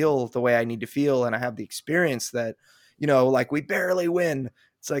feel the way I need to feel, and I have the experience that, like we barely win.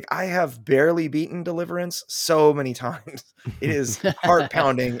 It's like I have barely beaten Deliverance so many times. It is heart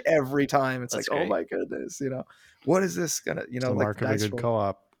pounding every time. It's great. Oh my goodness, what is this gonna, it's the mark of a good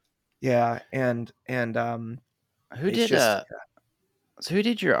co-op. Yeah, and who did so who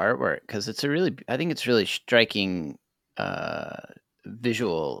did your artwork? Because I think it's really striking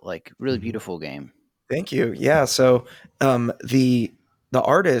visual, like really beautiful game. Thank you. Yeah. So the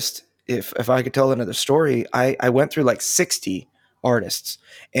artist, if I could tell another story, I went through like 60 artists,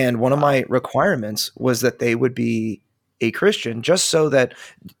 and one of my requirements was that they would be a Christian, just so that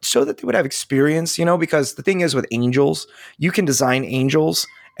they would have experience, because the thing is with angels, you can design angels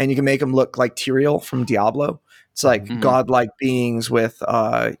and you can make them look like Tyrael from Diablo. It's like godlike beings with,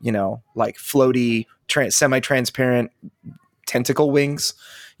 like floaty, semi-transparent tentacle wings,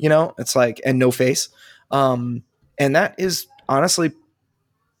 it's like, and no face. And that is honestly,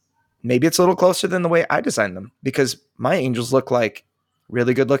 maybe it's a little closer than the way I designed them, because my angels look like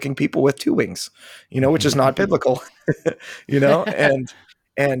really good looking people with 2 wings, which is not biblical, and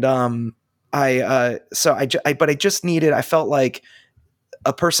I just needed, I felt like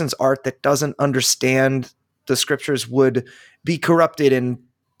a person's art that doesn't understand the scriptures would be corrupted in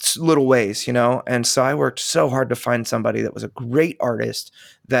little ways, and so I worked so hard to find somebody that was a great artist,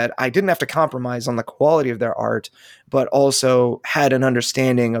 that I didn't have to compromise on the quality of their art, but also had an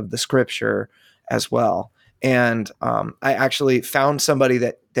understanding of the scripture as well. And I actually found somebody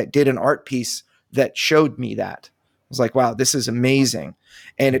that did an art piece that showed me that. I was like, wow, this is amazing.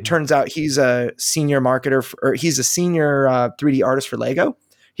 And it turns out he's a senior marketer, he's a senior 3D artist for Lego.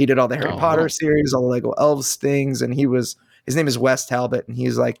 He did all the Harry Potter series, all the Lego Elves things, and his name is Wes Talbot, and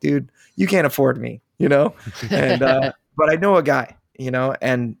he's like, dude, you can't afford me, and but I know a guy,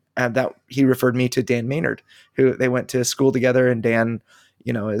 and that he referred me to Dan Maynard, who they went to school together, and Dan,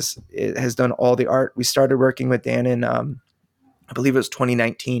 has done all the art. We started working with Dan in I believe it was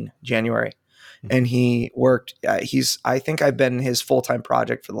 2019 January, and he worked. I think I've been his full-time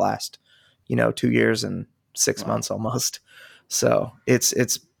project for the last 2 years and 6 months almost. So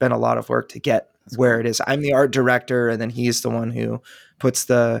it's been a lot of work to get where it is. I'm the art director, and then he's the one who puts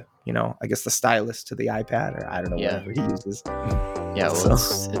the, I guess the stylus to the iPad, or I don't know, whatever he uses. Yeah, well,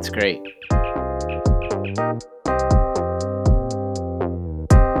 it's great.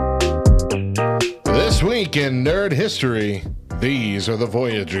 This week in Nerd History, these are the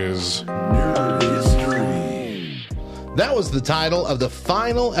voyages. Nerd History. That was the title of the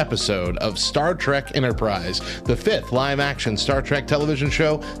final episode of Star Trek Enterprise, the 5th live-action Star Trek television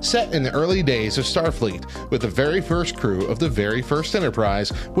show set in the early days of Starfleet, with the very first crew of the very first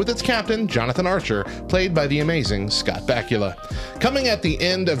Enterprise, with its captain, Jonathan Archer, played by the amazing Scott Bakula. Coming at the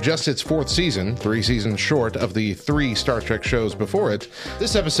end of just its 4th season, 3 seasons short of the 3 Star Trek shows before it,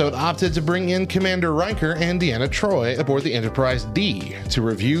 this episode opted to bring in Commander Riker and Deanna Troi aboard the Enterprise D to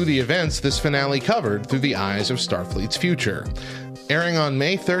review the events this finale covered through the eyes of Starfleet's future. Airing on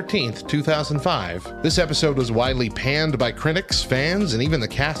May 13th, 2005, this episode was widely panned by critics, fans, and even the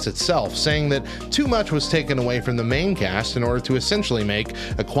cast itself, saying that too much was taken away from the main cast in order to essentially make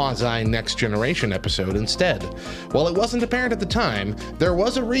a quasi-Next Generation episode instead. While it wasn't apparent at the time, there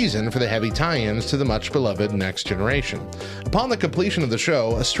was a reason for the heavy tie-ins to the much-beloved Next Generation. Upon the completion of the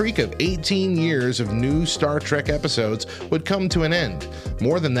show, a streak of 18 years of new Star Trek episodes would come to an end.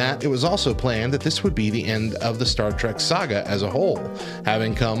 More than that, it was also planned that this would be the end of the Star Trek saga as a whole,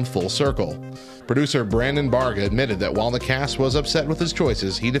 having come full circle. Producer Brandon Barga admitted that while the cast was upset with his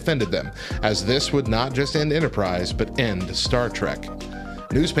choices, he defended them, as this would not just end Enterprise, but end Star Trek.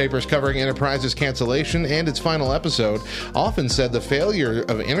 Newspapers covering Enterprise's cancellation and its final episode often said the failure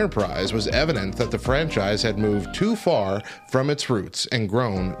of Enterprise was evident that the franchise had moved too far from its roots and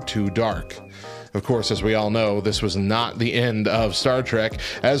grown too dark. Of course, as we all know, this was not the end of Star Trek,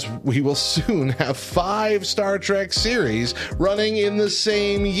 as we will soon have 5 Star Trek series running in the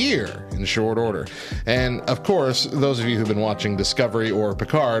same year in short order. And of course, those of you who've been watching Discovery or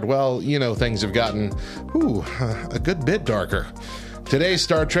Picard, well, things have gotten, a good bit darker. Today's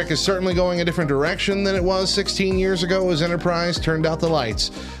Star Trek is certainly going a different direction than it was 16 years ago as Enterprise turned out the lights.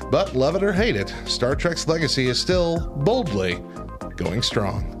 But love it or hate it, Star Trek's legacy is still boldly going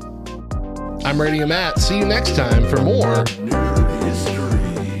strong. I'm Radio Matt. See you next time for more Nerd History.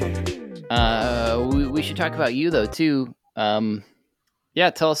 We should talk about you though too. Tell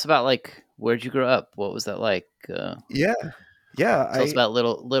us about where'd you grow up? What was that like? Yeah. Tell us about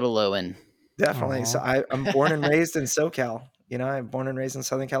little Owen. Definitely. Aww. So I'm born and raised in SoCal. I'm born and raised in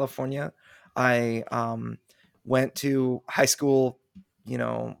Southern California. I went to high school,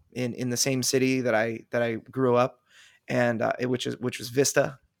 in the same city that I grew up, and which was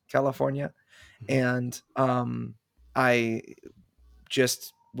Vista, California, and I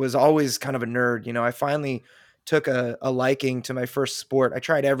just was always kind of a nerd. I finally took a liking to my first sport. I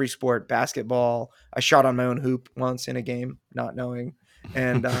tried every sport, basketball. I shot on my own hoop once in a game, not knowing.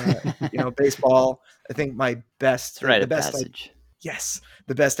 And, baseball, I think my best, the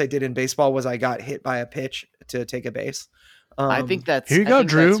best I did in baseball was I got hit by a pitch to take a base. I think that's, here you go,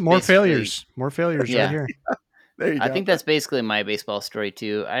 Drew. More failures right here. There you go. I think that's basically my baseball story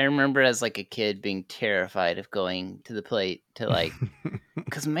too. I remember as like a kid being terrified of going to the plate to like,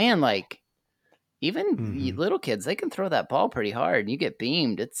 cause man, like even little kids, they can throw that ball pretty hard and you get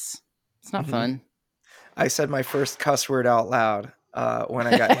beamed. It's not fun. I said my first cuss word out loud when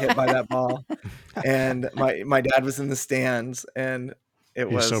I got hit by that ball, and my dad was in the stands, and it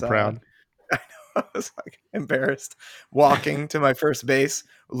was so proud. I was like embarrassed walking to my first base,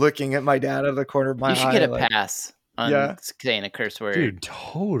 looking at my dad out of the corner of my eye. You should get a pass on saying a curse word. Dude,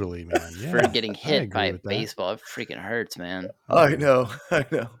 totally, man. Yeah, for getting hit by a baseball. It freaking hurts, man. I know. I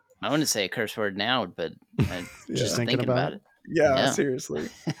want to say a curse word now, but just thinking about it. Yeah, seriously.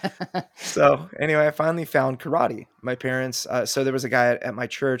 So anyway, I finally found karate. My parents, so there was a guy at my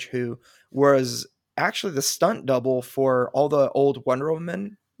church who was actually the stunt double for all the old Wonder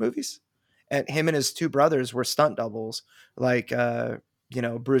Woman movies. And him and his two brothers were stunt doubles, like,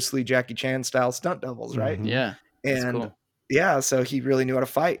 Bruce Lee, Jackie Chan style stunt doubles, right? Mm-hmm. Yeah. And so he really knew how to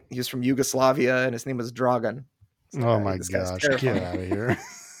fight. He was from Yugoslavia and his name was Dragan. So, oh my gosh, get out of here.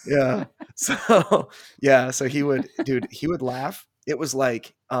 Yeah. So he would laugh. It was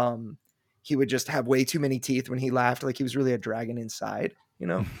like, he would just have way too many teeth when he laughed. Like he was really a dragon inside,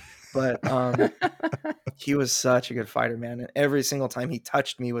 but he was such a good fighter, man. And every single time he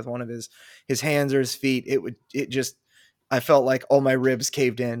touched me with one of his hands or his feet, I felt like all my ribs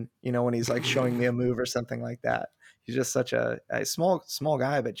caved in, when he's like showing me a move or something like that. He's just such a small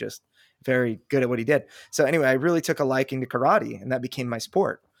guy, but just very good at what he did. So anyway, I really took a liking to karate, and that became my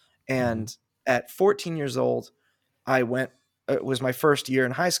sport. And at 14 years old, it was my first year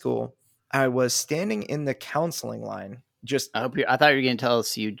in high school. I was standing in the counseling line. I thought you were going to tell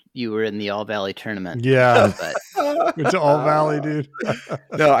us you were in the All Valley tournament. Yeah, it's All Valley, dude.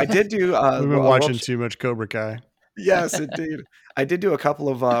 No, I did do. We've been watching too much Cobra Kai. Yes, indeed. I did do a couple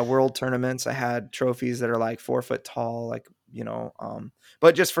of world tournaments. I had trophies that are like 4 foot tall, like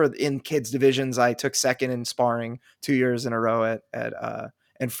but just in kids divisions, I took second in sparring 2 years in a row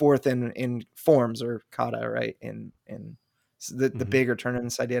and fourth in forms or kata, right? In the bigger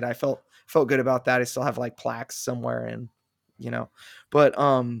tournaments I did, I felt good about that. I still have like plaques somewhere, and but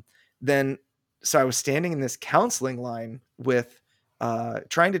then so I was standing in this counseling line with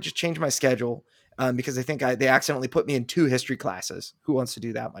trying to just change my schedule because I think they accidentally put me in 2 history classes. Who wants to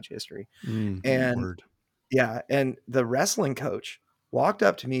do that much history? And the wrestling coach walked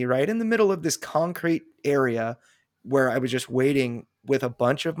up to me right in the middle of this concrete area where I was just waiting with a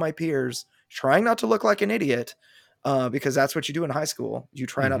bunch of my peers, trying not to look like an idiot. Because that's what you do in high school. You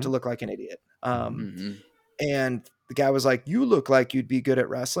try not to look like an idiot. And the guy was like, "You look like you'd be good at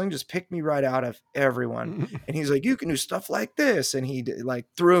wrestling. Just pick me right out of everyone." And he's like, "You can do stuff like this." And he like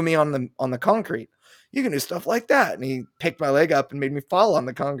threw me on the concrete. "You can do stuff like that." And he picked my leg up and made me fall on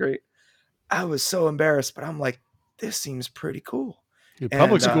the concrete. I was so embarrassed, but I'm like, this seems pretty cool. Dude,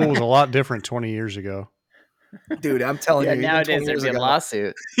 public school was a lot different 20 years ago. Dude, I'm telling you. Nowadays there'd be a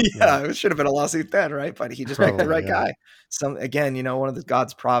lawsuit. It should have been a lawsuit then, right? But he just picked the right guy. Again, one of the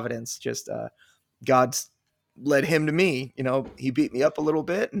God's providence, just God's led him to me. He beat me up a little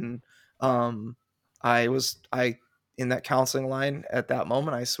bit, and I in that counseling line at that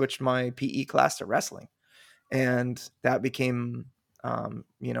moment, I switched my PE class to wrestling, and that became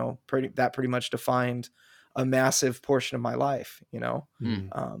pretty much defined a massive portion of my life.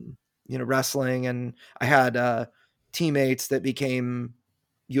 Wrestling, and I had teammates that became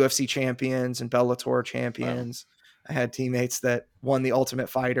UFC champions and Bellator champions. Wow. I had teammates that won the Ultimate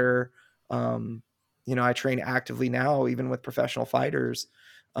Fighter. I train actively now, even with professional fighters.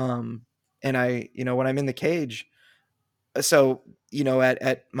 And I, when I'm in the cage, so,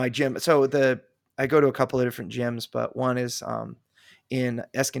 at my gym, I go to a couple of different gyms, but one is in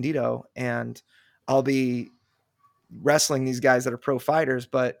Escondido, and I'll be wrestling these guys that are pro fighters.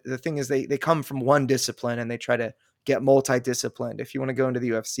 But the thing is, they come from one discipline and they try to get multi-disciplined. If you want to go into the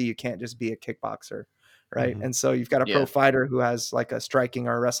UFC, you can't just be a kickboxer. right? And so you've got a pro fighter who has like a striking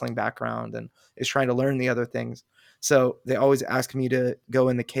or a wrestling background and is trying to learn the other things. So they always ask me to go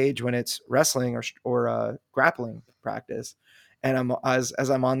in the cage when it's wrestling or grappling practice. And I'm as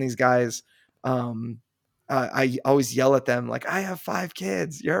I'm on these guys, I always yell at them like, "I have 5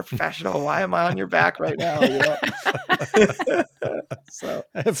 kids. You're a professional. Why am I on your back right now?" You know? So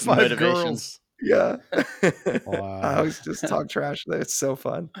I have 5 girls. Yeah. Wow. I always just talk trash. It's so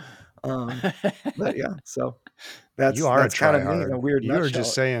fun. But yeah, so that's kind of me in a weird nutshell. You are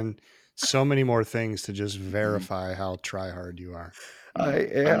just saying so many more things to just verify how try-hard you are. I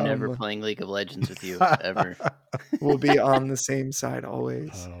am. I'm never playing League of Legends with you ever. We'll be on the same side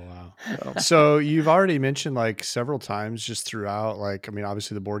always. Oh wow! So you've already mentioned like several times just throughout, like, I mean,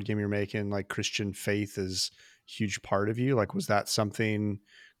 obviously the board game you're making, like Christian faith is a huge part of you. Like, was that something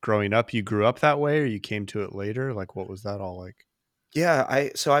growing up, you grew up that way, or you came to it later? Like, what was that all like? Yeah,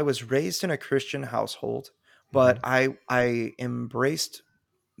 I was raised in a Christian household, but I embraced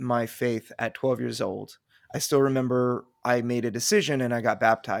my faith at 12 years old. I still remember I made a decision and I got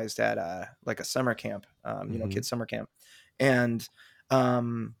baptized at like a summer camp, kids summer camp. And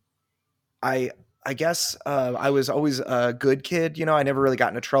I guess I was always a good kid. I never really got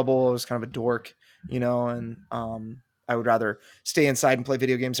into trouble. I was kind of a dork, and I would rather stay inside and play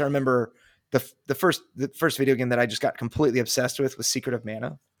video games. I remember the first video game that I just got completely obsessed with was Secret of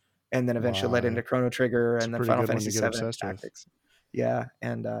Mana, and then eventually led into Chrono Trigger and then Final Fantasy VII Tactics. Yeah,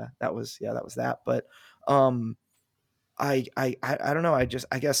 and that was that. But I don't know.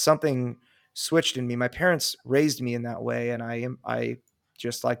 I guess something switched in me. My parents raised me in that way, and I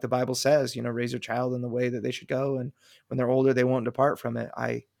just like the Bible says, raise your child in the way that they should go, and when they're older, they won't depart from it.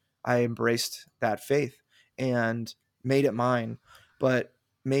 I embraced that faith and made it mine. But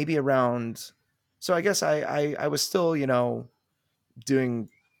maybe around, so I guess I was still, doing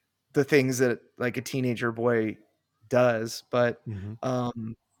the things that like a teenager boy does, but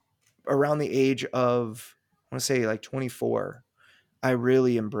around the age of, I want to say like 24, I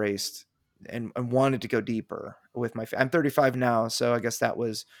really embraced and wanted to go deeper with my I'm 35 now, so I guess that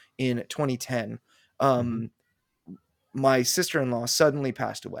was in 2010. My sister-in-law suddenly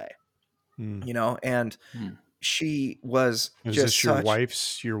passed away, and she was just your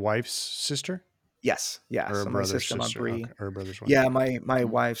wife's sister? Yes. Yeah. Or so my sister-in-law Bree. Okay. Or brother's wife. Yeah, my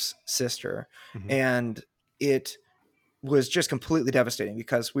wife's sister. And it was just completely devastating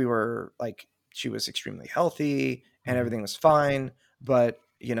because we were like, she was extremely healthy and everything was fine, but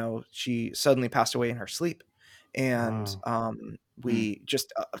she suddenly passed away in her sleep. And we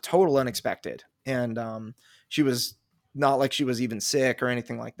just a total unexpected. And she was not like she was even sick or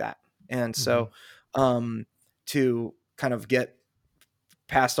anything like that. And so to kind of get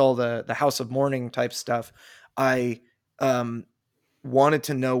past all the house of mourning type stuff, I wanted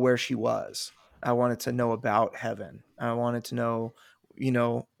to know where she was. I wanted to know about heaven. I wanted to know,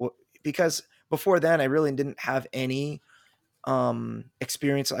 because before then I really didn't have any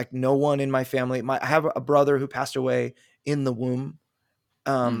experience. Like no one in my family. I have a brother who passed away in the womb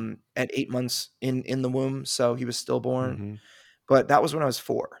at 8 months in the womb, so he was stillborn. But that was when I was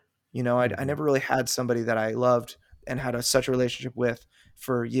 4. I never really had somebody that I loved and had such a relationship with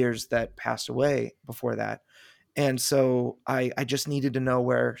for years that passed away before that. And so I just needed to know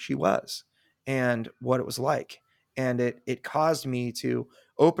where she was and what it was like. And it caused me to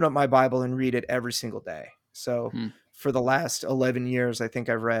open up my Bible and read it every single day. So for the last 11 years, I think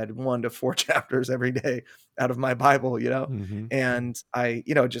I've read 1 to 4 chapters every day out of my Bible, and I,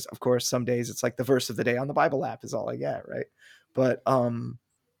 just, of course, some days it's like the verse of the day on the Bible app is all I get. Right. But,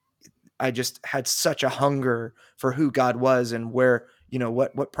 I just had such a hunger for who God was and where,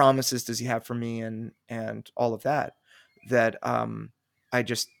 what promises does he have for me and all of that, I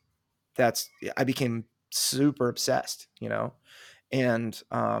became super obsessed, and,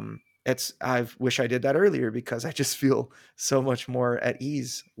 I wish I did that earlier because I just feel so much more at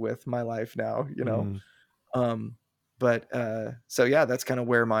ease with my life now, so yeah, that's kind of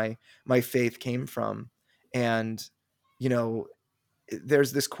where my faith came from. And,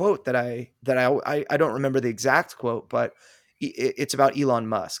 there's this quote that I don't remember the exact quote, but it's about Elon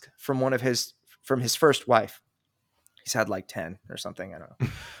Musk from his first wife. He's had like 10 or something. I don't know,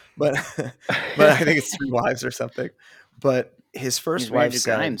 but I think it's 3 wives or something. But his first wife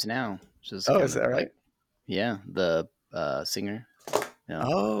said, Grimes now. Is that right? Yeah. The singer. Yeah.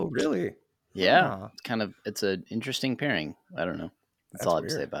 Oh, really? Yeah. It's an interesting pairing. I don't know. That's all I have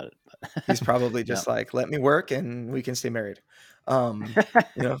to say about it. He's probably just like, let me work and we can stay married. Get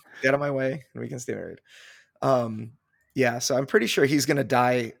out of my way and we can stay married. Yeah. So I'm pretty sure he's going to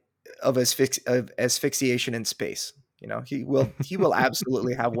die of asphyxiation in space, You know, he will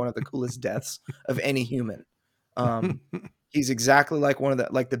absolutely have one of the coolest deaths of any human. He's exactly like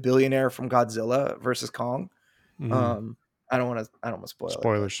the billionaire from Godzilla versus Kong. I don't want to spoil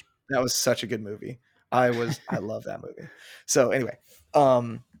spoilers. It, that was such a good movie. I love that movie. So anyway,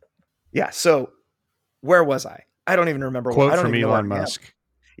 yeah. So where was I? I don't even remember. Quote I don't from even Elon Musk.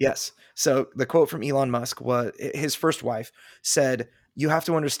 Yes. So the quote from Elon Musk was, his first wife said, "You have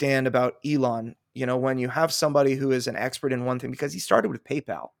to understand about Elon, you know, when you have somebody who is an expert in one thing, because he started with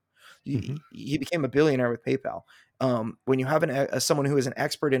PayPal. He became a billionaire with PayPal. When you have someone who is an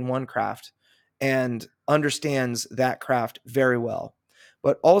expert in one craft and understands that craft very well,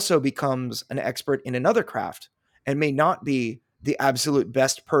 but also becomes an expert in another craft and may not be the absolute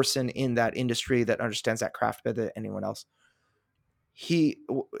best person in that industry that understands that craft better than anyone else.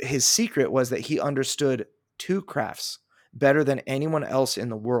 His secret was that he understood two crafts better than anyone else in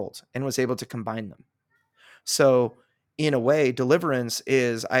the world and was able to combine them. So in a way, deliverance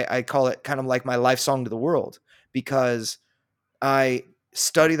is, I call it kind of like my life song to the world, because I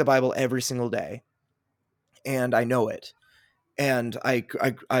study the Bible every single day and I know it. And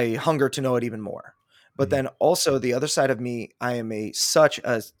I hunger to know it even more. But then also the other side of me, I am such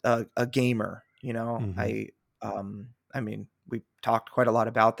a gamer, you know. I mean, we talked quite a lot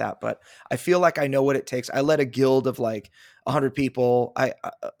about that, but I feel like I know what it takes. I led a guild of like 100 people,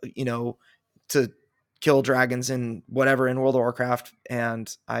 you know, to kill dragons in whatever in World of Warcraft,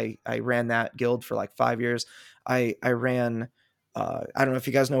 and I ran that guild for like 5 years. I ran I don't know if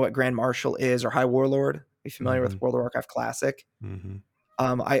you guys know what Grand Marshal is or High Warlord. Are you familiar with World of Warcraft Classic?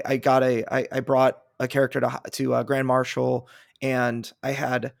 I brought a character to Grand Marshal, and I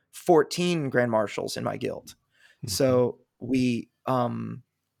had 14 Grand Marshals in my guild. So we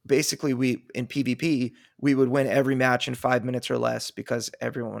basically in PvP we would win every match in 5 minutes or less, because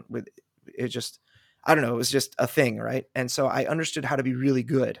everyone would, it just, I don't know, it was just a thing, right? And so I understood how to be really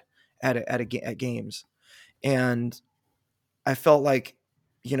good at games, and I felt like,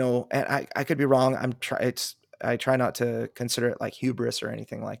 you know, and I could be wrong. I try not to consider it like hubris or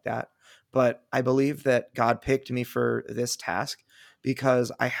anything like that, but I believe that God picked me for this task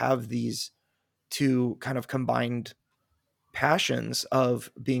because I have these two kind of combined passions of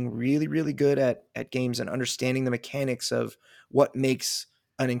being really, really good at games and understanding the mechanics of what makes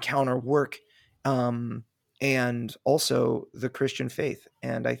an encounter work. And also the Christian faith.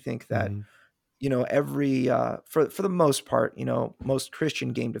 And I think that, you know, for the most part, you know, most Christian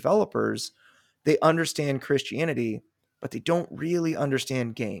game developers, they understand Christianity, but they don't really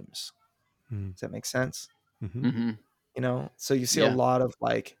understand games. Does that make sense? You know, so you see a lot of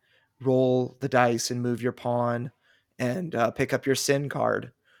like, roll the dice and move your pawn and pick up your sin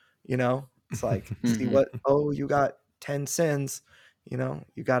card. You know, it's like, see what, oh, you got 10 sins, you know,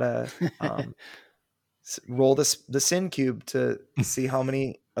 you gotta roll the sin cube to see how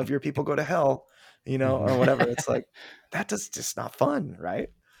many of your people go to hell, you know, or whatever. It's like, that does just not fun, right?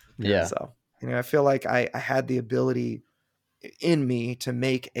 Yeah. So, you know, I feel like I had the ability in me to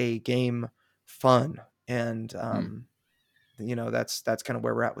make a game fun, and you know, that's kind of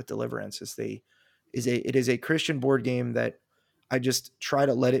where we're at with Deliverance. It is a Christian board game that I just try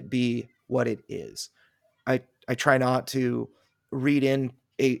to let it be what it is. I try not to read in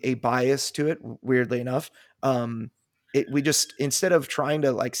a bias to it, weirdly enough. We just, instead of trying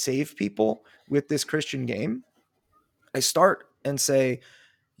to like save people with this Christian game, I start and say,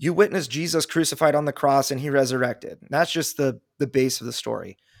 you witness Jesus crucified on the cross and he resurrected. And that's just the base of the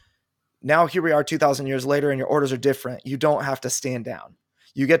story. Now here we are 2,000 years later, and your orders are different. You don't have to stand down.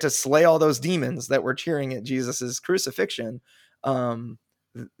 You get to slay all those demons that were cheering at Jesus's crucifixion. Now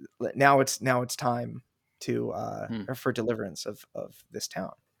it's time to for deliverance of this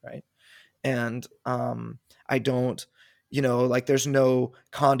town, right? And I don't, you know, like, there's no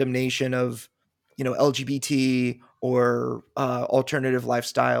condemnation of, you know, LGBT or alternative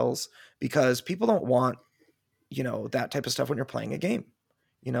lifestyles, because people don't want, you know, that type of stuff when you're playing a game.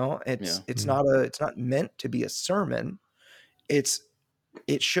 You know, it's not meant to be a sermon. It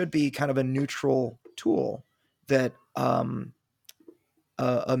should be kind of a neutral tool that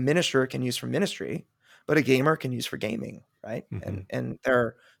a minister can use for ministry, but a gamer can use for gaming, right? And there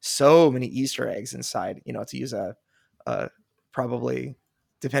are so many Easter eggs inside, you know, to use a probably,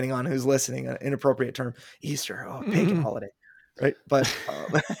 depending on who's listening, an inappropriate term, Easter, pagan holiday, right? But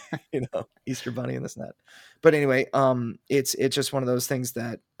you know, Easter bunny and this and that. But anyway, it's just one of those things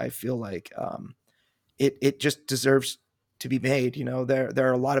that I feel like it just deserves to be made. You know, there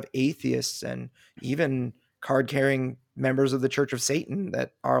are a lot of atheists and even card carrying members of the Church of Satan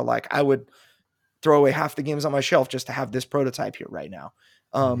that are like, I would throw away half the games on my shelf just to have this prototype here right now.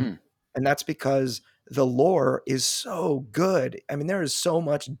 And that's because the lore is so good. I mean, there is so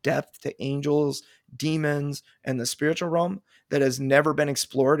much depth to angels, demons, and the spiritual realm that has never been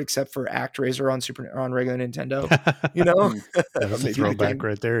explored except for ActRaiser on regular Nintendo. You know, that's a throwback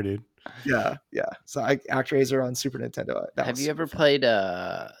right there, dude. Yeah. So ActRaiser on Super Nintendo. Have you ever played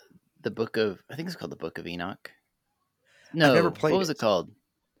the Book of? I think it's called the Book of Enoch. No, I've never played. What was it called?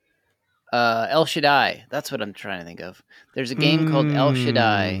 El Shaddai. That's what I'm trying to think of. There's a game called El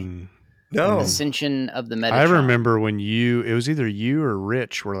Shaddai. No. Ascension of the Metatron. I remember when it was either you or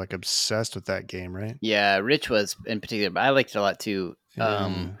Rich were like obsessed with that game, right? Yeah, Rich was in particular, but I liked it a lot too.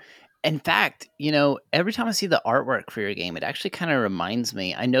 In fact, every time I see the artwork for your game, it actually kind of reminds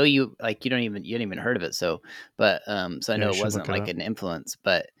me. I know you hadn't even heard of it, so I know it wasn't like an influence,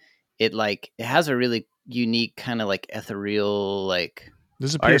 but it has a really unique kind of like ethereal This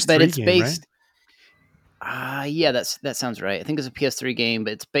is a PS3 game, based, right? Yeah, that sounds right. I think it's a PS3 game,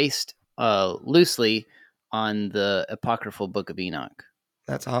 but it's based loosely on the apocryphal Book of Enoch.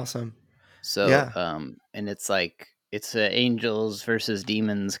 That's awesome. So, and it's it's angels versus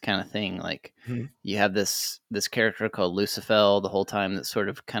demons kind of thing. You have this character called Lucifer the whole time that's sort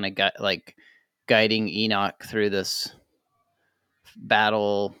of kind of guiding Enoch through this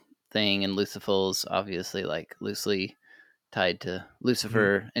battle thing, and Lucifer's obviously loosely tied to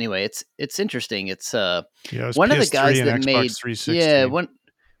Lucifer. Anyway, it's interesting. It's one of the guys that made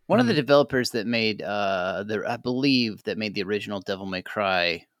one of the developers that made I believe that made the original Devil May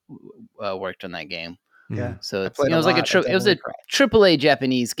Cry worked on that game. Yeah. So it was like it was a AAA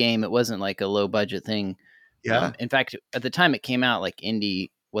Japanese game. It wasn't like a low budget thing. Yeah. In fact, at the time it came out,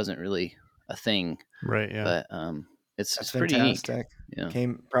 indie wasn't really a thing. Right. Yeah. But it's pretty fantastic. Neat.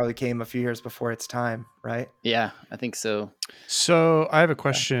 Yeah. Probably came a few years before its time, right? Yeah, I think so. So I have a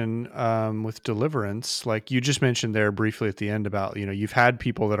question with Deliverance. Like you just mentioned there briefly at the end about, you've had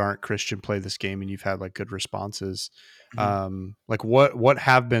people that aren't Christian play this game and you've had good responses. What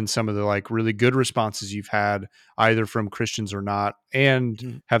have been some of the really good responses you've had either from Christians or not?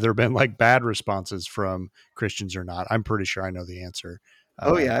 And have there been bad responses from Christians or not? I'm pretty sure I know the answer.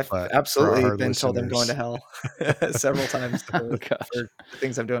 I've absolutely been told I'm going to hell several times for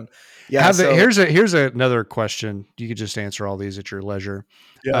things I'm doing. Yeah. Here's another question. You could just answer all these at your leisure.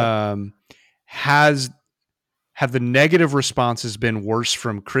 Yeah. Have the negative responses been worse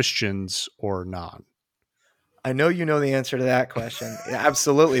from Christians or not? I know you know the answer to that question. It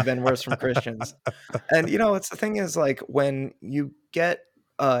absolutely been worse from Christians. And it's the thing is when you get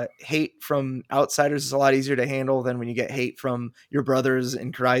hate from outsiders, it's a lot easier to handle than when you get hate from your brothers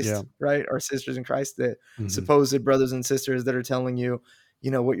in Christ, right? Or sisters in Christ, the supposed brothers and sisters that are telling you,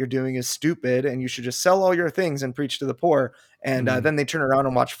 what you're doing is stupid and you should just sell all your things and preach to the poor. And then they turn around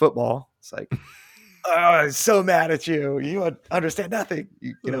and watch football. It's like, oh, I'm so mad at you. You understand nothing,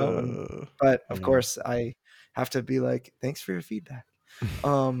 but of course I have to be thanks for your feedback.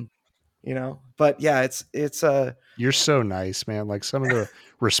 But yeah, it's you're so nice, man. Some of the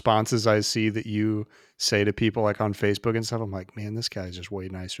responses I see that you say to people on Facebook and stuff, I'm like, man, this guy's just way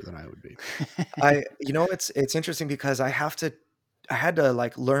nicer than I would be. It's interesting because I had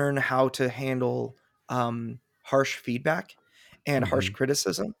to learn how to handle harsh feedback and harsh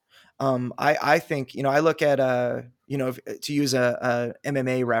criticism. I think, I look at to use a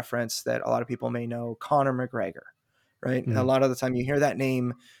MMA reference that a lot of people may know, Conor McGregor, right? And a lot of the time you hear that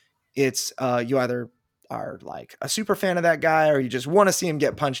name, it's you either are a super fan of that guy or you just want to see him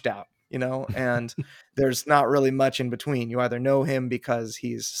get punched out, and there's not really much in between. You either know him because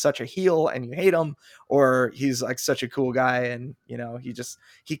he's such a heel and you hate him, or he's such a cool guy and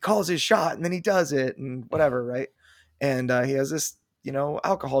he calls his shot and then he does it and whatever, right? And he has this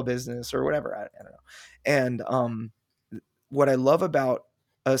alcohol business or whatever, I don't know. And what I love about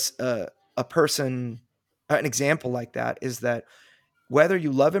a person, an example like that, is that whether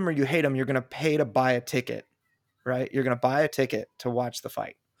you love him or you hate him, you're going to pay to buy a ticket, right? You're going to buy a ticket to watch the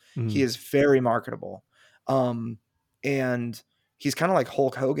fight. He is very marketable. And he's kind of like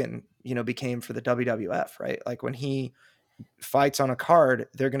Hulk Hogan, became for the WWF, right? When he fights on a card,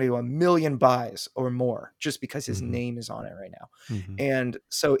 they're going to do 1 million buys or more just because his name is on it right now. And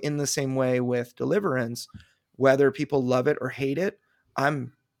so in the same way with Deliverance, whether people love it or hate it,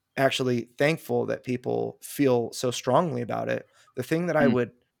 I'm actually thankful that people feel so strongly about it. The thing that I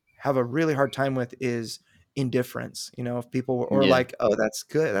would have a really hard time with is indifference. If people were like, oh, that's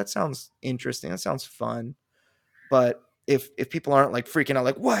good, that sounds interesting, that sounds fun. But if people aren't freaking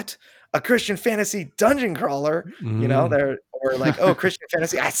out, what, a Christian fantasy dungeon crawler, they're or oh, Christian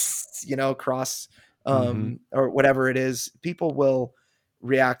fantasy, cross, or whatever it is, people will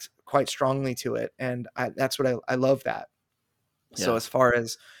react quite strongly to it. And that's what I love that. So as far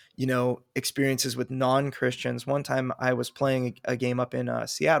as, experiences with non-Christians. One time I was playing a game up in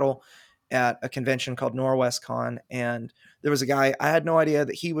Seattle at a convention called NorwestCon, and there was a guy, I had no idea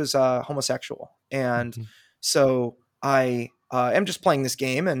that he was homosexual. And so I am just playing this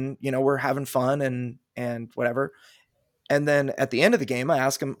game, and, we're having fun and whatever. And then at the end of the game, I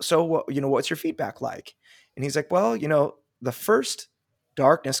ask him, so, what's your feedback like? And he's like, well, the first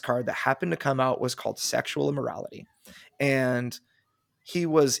darkness card that happened to come out was called Sexual Immorality. And he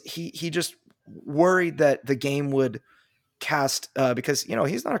just worried that the game would cast, because,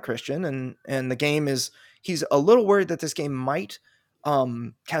 he's not a Christian, and the game he's a little worried that this game might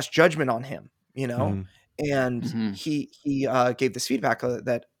cast judgment on him, and he gave this feedback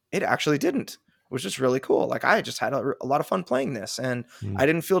that it actually didn't. It was just really cool. Like, I just had a lot of fun playing this, and I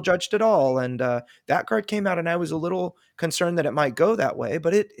didn't feel judged at all. And that card came out, and I was a little concerned that it might go that way,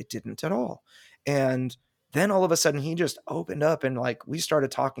 but it didn't at all. And then all of a sudden he just opened up, and like, we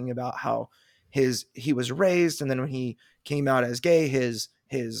started talking about how he was raised, and then when he came out as gay, his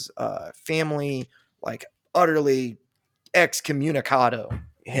family like utterly excommunicado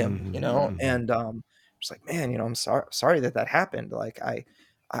him, and just like, man, I'm sorry that happened. Like, I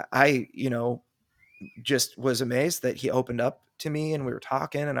just was amazed that he opened up to me, and we were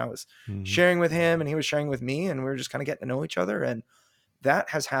talking, and I was sharing with him, and he was sharing with me, and we were just kind of getting to know each other. And that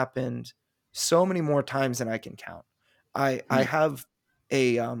has happened so many more times than I can count. I have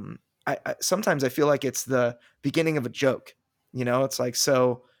I sometimes I feel like it's the beginning of a joke. It's like,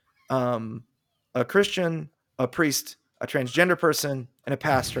 so a Christian, a priest, a transgender person, and a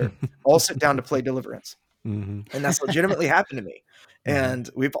pastor all sit down to play Deliverance. And that's legitimately happened to me. And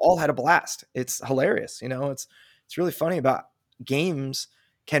we've all had a blast. It's hilarious. It's really funny about games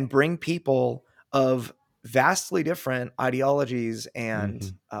can bring people of vastly different ideologies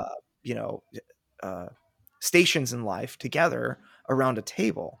and, stations in life together around a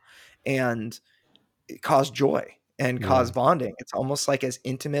table, and cause joy and cause bonding. It's almost like as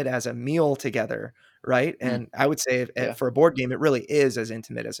intimate as a meal together, right? And I would say for a board game, it really is as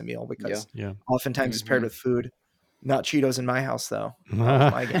intimate as a meal, because oftentimes it's paired with food. Not Cheetos in my house, though.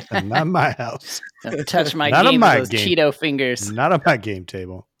 Not my game. Not my house. Don't touch my game with those Cheeto fingers. Not on my game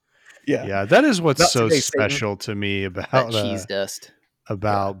table. Yeah, that is what's so special to me about that cheese dust.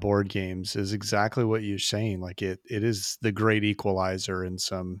 About board games is exactly what you're saying. Like, it is the great equalizer in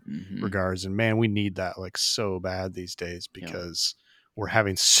some regards. And man, we need that like so bad these days, because we're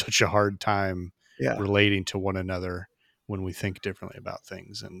having such a hard time relating to one another when we think differently about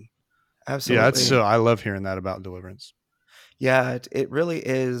things. And absolutely. I love hearing that about Deliverance. Yeah, it really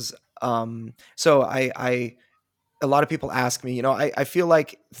is. So I a lot of people ask me, I feel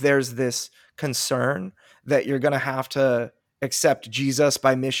like there's this concern that you're going to have to accept Jesus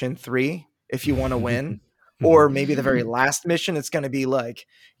by mission 3 if you want to win, or maybe the very last mission, it's going to be like,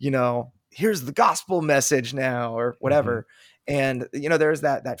 here's the gospel message now, or whatever. And, there's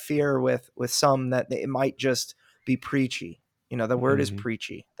that fear with some that it might just be preachy. The word is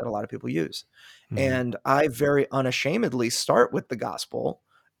preachy that a lot of people use. And I very unashamedly start with the gospel,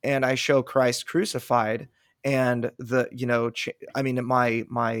 and I show Christ crucified. And the,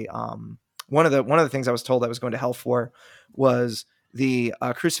 my one of the things I was told I was going to hell for was the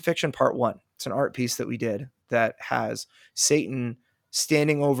crucifixion part 1. It's an art piece that we did that has Satan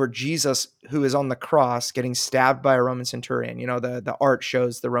standing over Jesus, who is on the cross getting stabbed by a Roman centurion. The art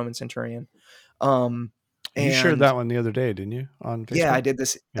shows the Roman centurion. You shared that one the other day, didn't you? On Facebook? Yeah, I did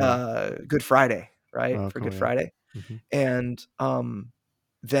this Good Friday, right? For Good Friday. And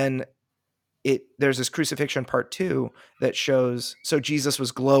then there's this crucifixion part 2 that shows, so Jesus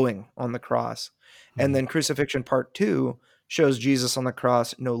was glowing on the cross. And then crucifixion part 2 shows Jesus on the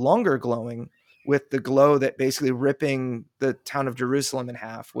cross no longer glowing, with the glow that basically ripping the town of Jerusalem in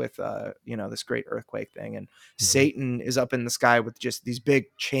half with this great earthquake thing. And Satan is up in the sky with just these big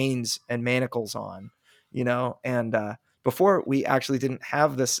chains and manacles on, and before we actually didn't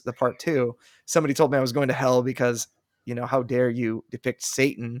have the part 2, somebody told me I was going to hell because, how dare you depict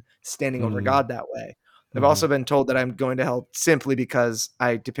Satan standing over God that way. I've also been told that I'm going to hell simply because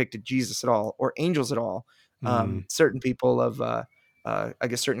I depicted Jesus at all, or angels at all. Certain people of, I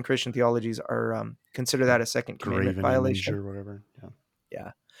guess certain Christian theologies are consider that a second commandment violation or whatever.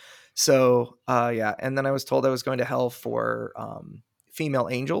 Yeah. So, and then I was told I was going to hell for female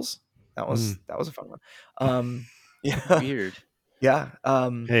angels. That was a fun one. Weird. Yeah.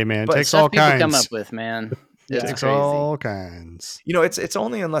 Hey man, it takes all kinds. People come up with, man. It takes all kinds. It's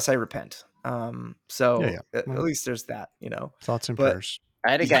only unless I repent. So at least there's that. Thoughts and prayers.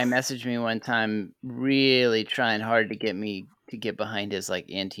 I had a guy message me one time, really trying hard to get me to get behind his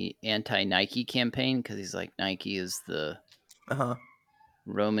like anti Nike campaign, because he's like, Nike is the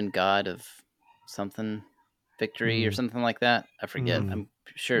Roman god of something, victory or something like that. I forget. I'm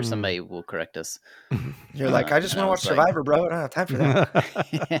sure somebody will correct us. You're like, I just want to watch Survivor, bro. I don't have time for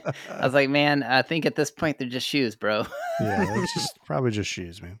that. I was like, man, I think at this point they're just shoes, bro. Yeah, it's probably just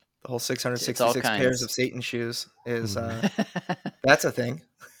shoes, man. The whole 666 pairs of Satan shoes is that's a thing.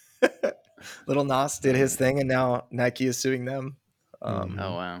 Little Nas did his thing, and now Nike is suing them. Oh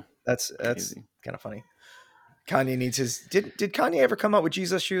wow, that's kind of funny. Kanye needs his. Did Kanye ever come out with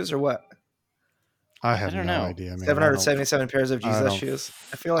Jesus shoes or what? I have no idea. Man. 777 pairs of Jesus shoes.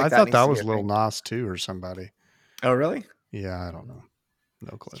 I feel like I thought that was Lil Nas too, or somebody. Oh really? Yeah, I don't know.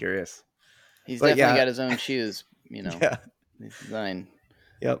 No clue. Curious. He's definitely got his own shoes. Yeah. His design.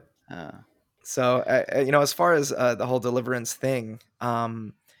 Yep. So as far as the whole deliverance thing,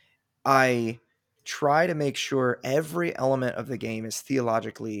 I try to make sure every element of the game is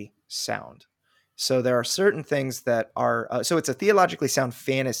theologically sound. So there are certain things that are so it's a theologically sound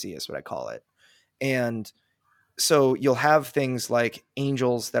fantasy is what I call it. And so you'll have things like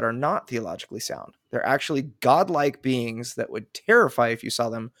angels that are not theologically sound. They're actually godlike beings that would terrify if you saw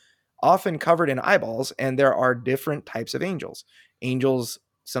them, often covered in eyeballs. And there are different types of angels. Angels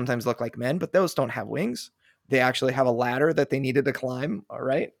sometimes look like men, but those don't have wings. They actually have a ladder that they needed to climb, all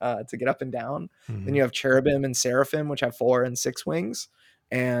right, to get up and down. Then you have cherubim and seraphim, which have 4 and 6 wings,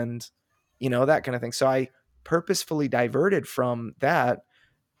 and that kind of thing. So I purposefully diverted from that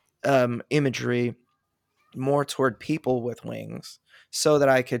imagery more toward people with wings so that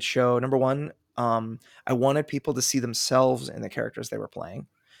I could show, number one, I wanted people to see themselves in the characters they were playing.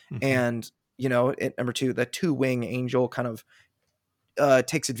 And, number two, the 2-wing angel kind of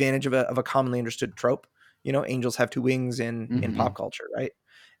takes advantage of a commonly understood trope. Angels have 2 wings in pop culture, right?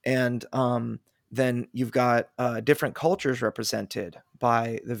 And then you've got different cultures represented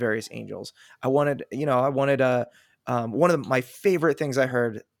by the various angels. I wanted one of my favorite things I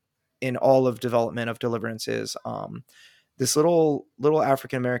heard in all of development of Deliverance is this little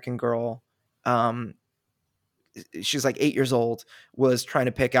African-American girl. She's like 8 years old, was trying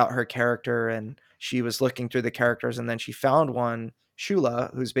to pick out her character, and she was looking through the characters, and then she found one,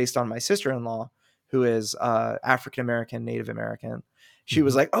 Shula, who's based on my sister-in-law, who is African-American, Native American. She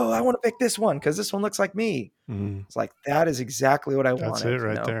was like, oh, I want to pick this one because this one looks like me. It's like, that is exactly what I wanted. That's it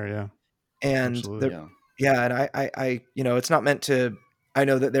right there. Yeah. And and I it's not meant to, I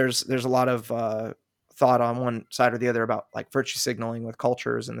know that there's a lot of thought on one side or the other about like virtue signaling with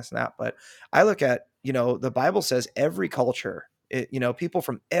cultures and this and that. But I look at, the Bible says every culture, people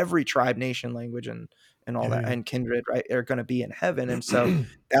from every tribe, nation, language, and all that, and kindred, right, are going to be in heaven. And so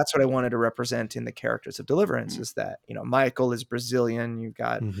that's what I wanted to represent in the characters of Deliverance is that, Michael is Brazilian, you've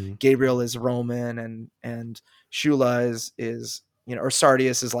got Gabriel is Roman, and Shula is or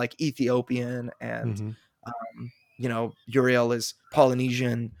Sardius is like Ethiopian, and Uriel is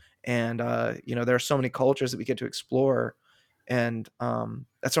Polynesian, and there are so many cultures that we get to explore, and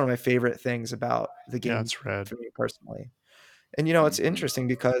that's one of my favorite things about the game. That's rad for me personally. And it's interesting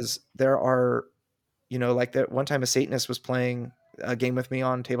because there are like that one time a Satanist was playing a game with me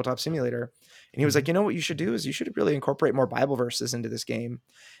on Tabletop Simulator, and he was like, what you should do is you should really incorporate more Bible verses into this game.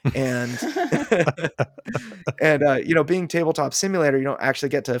 And and being Tabletop Simulator, you don't actually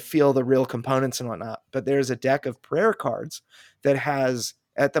get to feel the real components and whatnot, but there's a deck of prayer cards that has,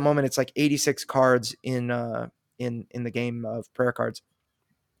 at the moment, it's like 86 cards in the game of prayer cards,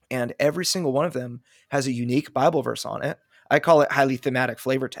 and every single one of them has a unique Bible verse on it. I call it highly thematic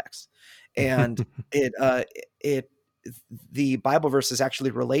flavor text, and the Bible verses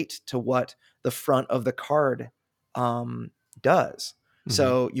actually relate to what the front of the card does.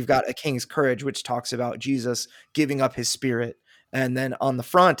 So you've got a king's courage, which talks about Jesus giving up his spirit. And then on the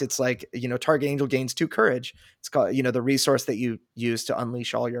front, it's like, target angel gains 2 courage. It's called, the resource that you use to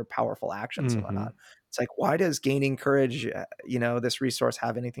unleash all your powerful actions and whatnot. It's like, why does gaining courage, this resource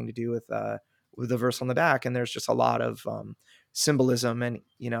have anything to do with the verse on the back? And there's just a lot of symbolism and,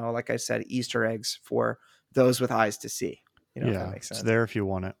 like I said, Easter eggs for those with eyes to see. If that makes sense. It's there if you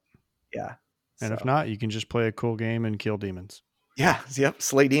want it. Yeah. And if not, you can just play a cool game and kill demons. Yeah. Yep.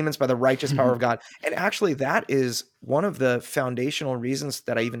 Slay demons by the righteous power of God. And actually, that is one of the foundational reasons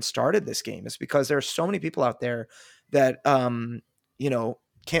that I even started this game, is because there are so many people out there that, that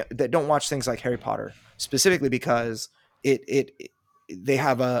don't watch things like Harry Potter, specifically because they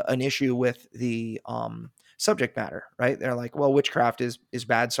have an issue with the subject matter, right? They're like, well, witchcraft is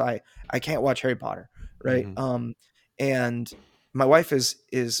bad, so I can't watch Harry Potter, right? And my wife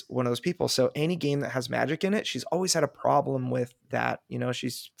is one of those people. So any game that has magic in it, she's always had a problem with that.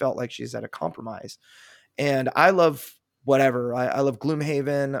 She's felt like she's at a compromise. And I love whatever. I love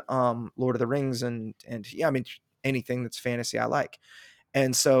Gloomhaven, Lord of the Rings, and yeah, I mean, anything that's fantasy I like.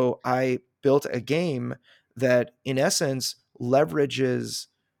 And so I built a game that in essence leverages,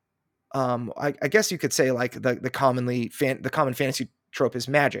 I guess you could say like the common fantasy trope is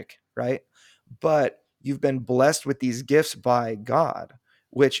magic, right? But you've been blessed with these gifts by God,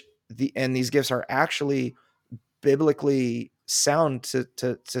 and these gifts are actually biblically sound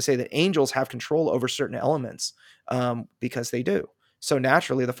to say that angels have control over certain elements, because they do. So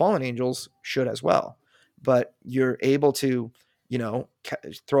naturally the fallen angels should as well, but you're able to,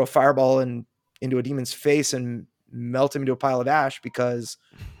 throw a fireball into a demon's face and melt him into a pile of ash because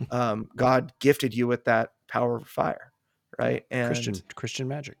God gifted you with that power of fire, right? And Christian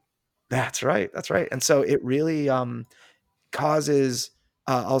magic. That's right. And so it really causes,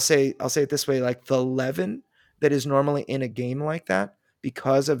 I'll say it this way, like the leaven that is normally in a game like that,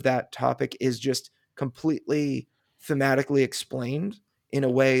 because of that topic, is just completely thematically explained in a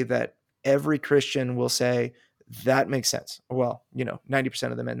way that every Christian will say that makes sense. Well,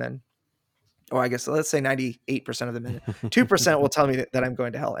 90% of them, and then, I guess let's say 98% of them, and 2% will tell me that I'm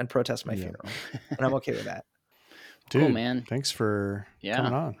going to hell and protest my funeral, and I'm okay with that. Dude, cool, man. Thanks for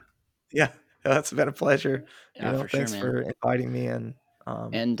coming on. Yeah, that's been a pleasure. Thanks for inviting me. And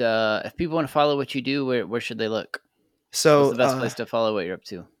if people want to follow what you do, where should they look? So what's the best place to follow what you're up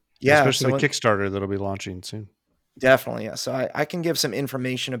to? Yeah, especially the Kickstarter that'll be launching soon. Definitely, yeah. So I can give some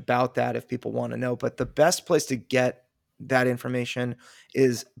information about that if people want to know, but the best place to get that information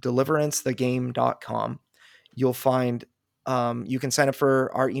is deliverancethegame.com. You'll find, you can sign up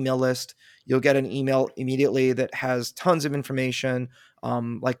for our email list. You'll get an email immediately that has tons of information,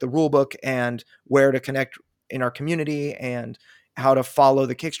 like the rule book and where to connect in our community and how to follow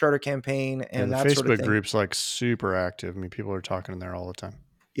the Kickstarter campaign. And the that Facebook sort of thing. group's like super active. I mean, people are talking in there all the time.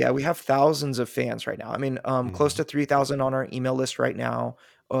 Yeah, we have thousands of fans right now. I mean, close to 3,000 on our email list right now,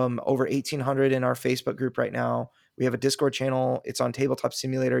 over 1,800 in our Facebook group right now. We have a Discord channel. It's on Tabletop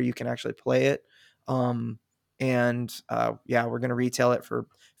Simulator. You can actually play it. We're going to retail it for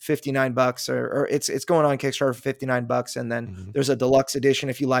 $59, or it's going on Kickstarter for $59. And then there's a deluxe edition.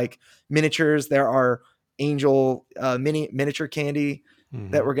 If you like miniatures, there are Angel miniature candy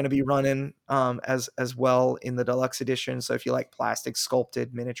that we're going to be running as well in the deluxe edition. So if you like plastic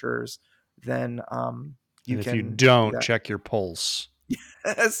sculpted miniatures, then if you don't, check your pulse.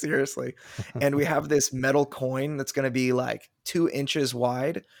 Seriously. And we have this metal coin that's going to be like 2 inches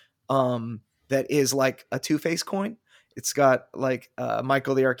wide, that is like a Two-Face coin. It's got like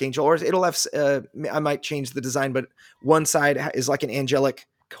Michael the Archangel, or it'll have I might change the design, but one side is like an angelic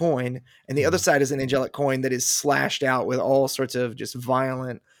coin and the other side is an angelic coin that is slashed out with all sorts of just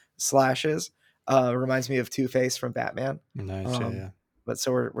violent slashes. Reminds me of Two-Face from Batman. Nice. Yeah. But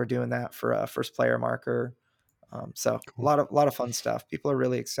so we're doing that for a first player marker. So cool. a lot of fun stuff. People are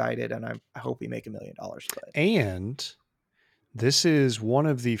really excited, and I hope we make $1 million. And this is one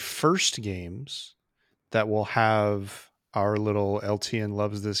of the first games that will have our little LTN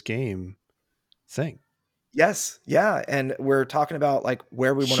loves this game thing. Yes. Yeah. And we're talking about like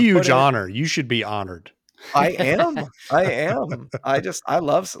where we want to put it. Huge honor. You should be honored. I am. I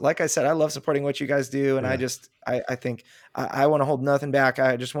love, like I said, I love supporting what you guys do. And I think I want to hold nothing back.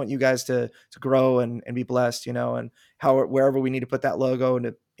 I just want you guys to grow and be blessed, and wherever we need to put that logo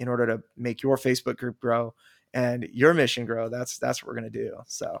in order to make your Facebook group grow and your mission grow. That's what we're going to do.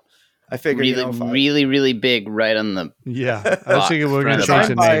 So I figured really, really big right on the. Yeah. I was thinking we're going to change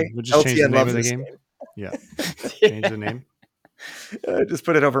the name. We'll just change the name of the game. Yeah. Change the name. Just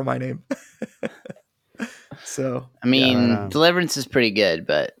put it over my name. So, I mean, Deliverance is pretty good,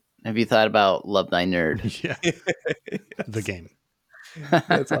 but have you thought about Love Thy Nerd? Yeah. The game.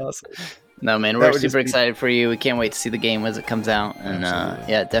 That's awesome. No, man, we're super excited for you. We can't wait to see the game as it comes out. And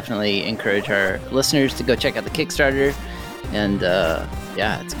definitely encourage our listeners to go check out the Kickstarter. And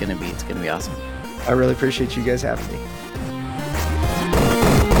it's gonna be awesome. I really appreciate you guys having me.